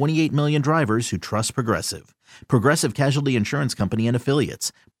over 28 million drivers who trust Progressive. Progressive Casualty Insurance Company and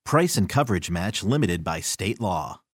Affiliates. Price and coverage match limited by state law.